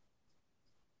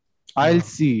 I'll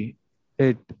see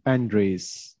it and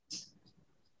race.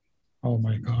 Oh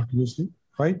my God! You see,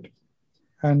 right?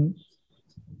 And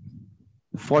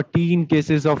 14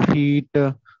 cases of heat,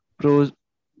 what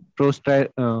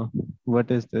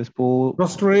is this?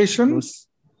 Prostrations.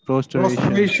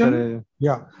 Prostration.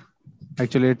 Yeah.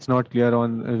 Actually, it's not clear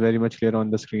very much clear on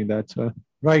the screen. That's why.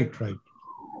 Right.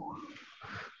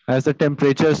 As the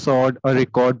temperature soared a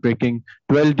record-breaking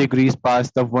 12 degrees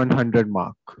past the 100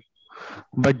 mark.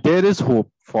 But there is hope,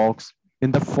 folks,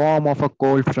 in the form of a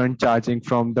cold front charging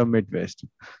from the Midwest.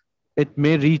 It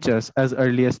may reach us as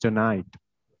early as tonight.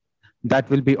 That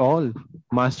will be all,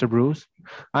 Master Bruce.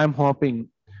 I'm hoping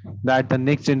that the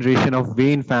next generation of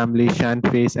Wayne family shan't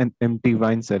face an empty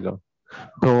wine cellar.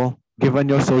 Though, given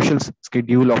your social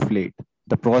schedule of late,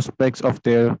 the prospects of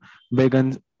their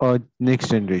being a next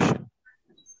generation.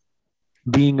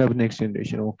 Being a next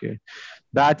generation, okay.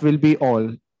 That will be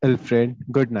all, Alfred.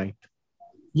 Good night.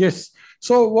 Yes.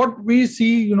 So what we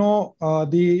see,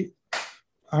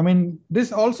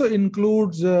 this also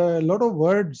includes a lot of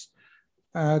words,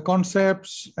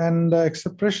 concepts, and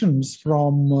expressions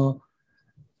from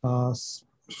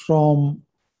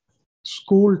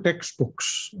school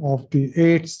textbooks of the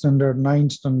 8th standard,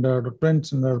 9th standard, 10th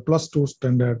standard, plus 2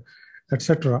 standard,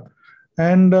 etc.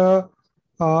 And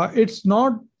it's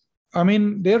not,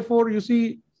 therefore, you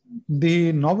see,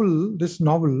 this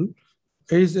novel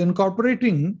is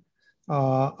incorporating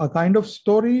a kind of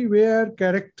story where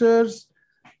characters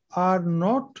are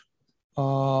not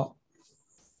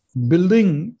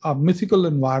building a mythical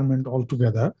environment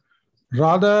altogether.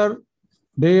 Rather,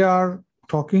 they are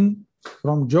talking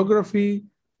from geography,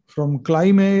 from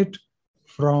climate,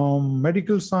 from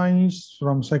medical science,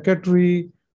 from psychiatry,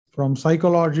 from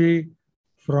psychology,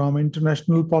 from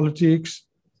international politics,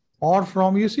 or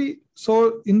from,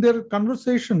 so in their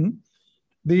conversation,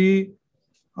 the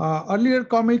earlier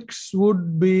comics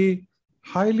would be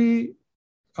highly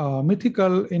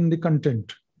mythical in the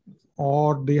content,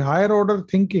 or the higher order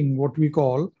thinking, what we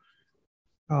call,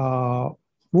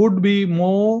 would be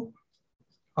more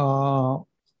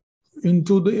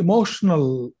into the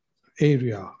emotional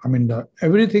area. I mean,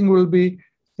 everything will be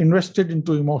invested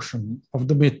into emotion of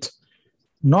the myth,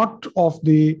 not of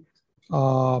the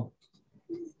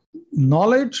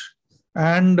knowledge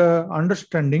and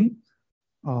understanding,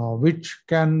 which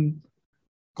can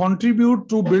contribute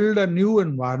to build a new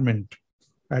environment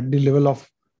at the level of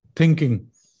thinking.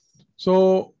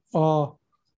 So,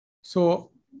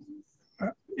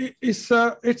 it's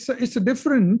a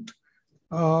different.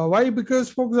 Why? Because,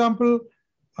 for example,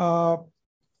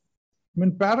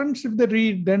 when parents, if they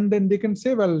read, then they can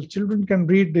say, well, children can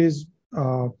read this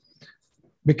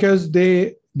because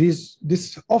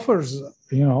this offers,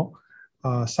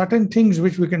 certain things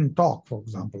which we can talk. For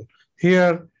example,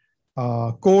 here,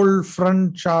 cold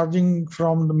front charging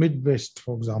from the Midwest,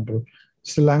 for example,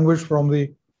 it's a language from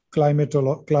the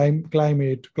climatology,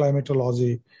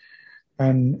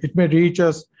 and it may reach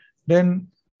us. Then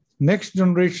next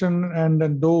generation, and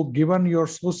then though given your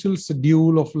social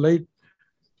schedule of late,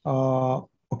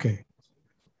 okay,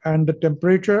 and the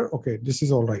temperature, okay, this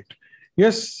is all right.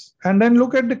 Yes, and then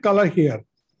look at the color here.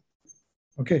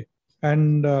 Okay,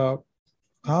 and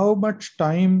how much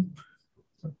time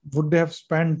would they have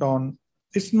spent on?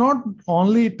 It's not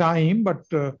only time, but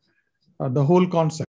the whole concept.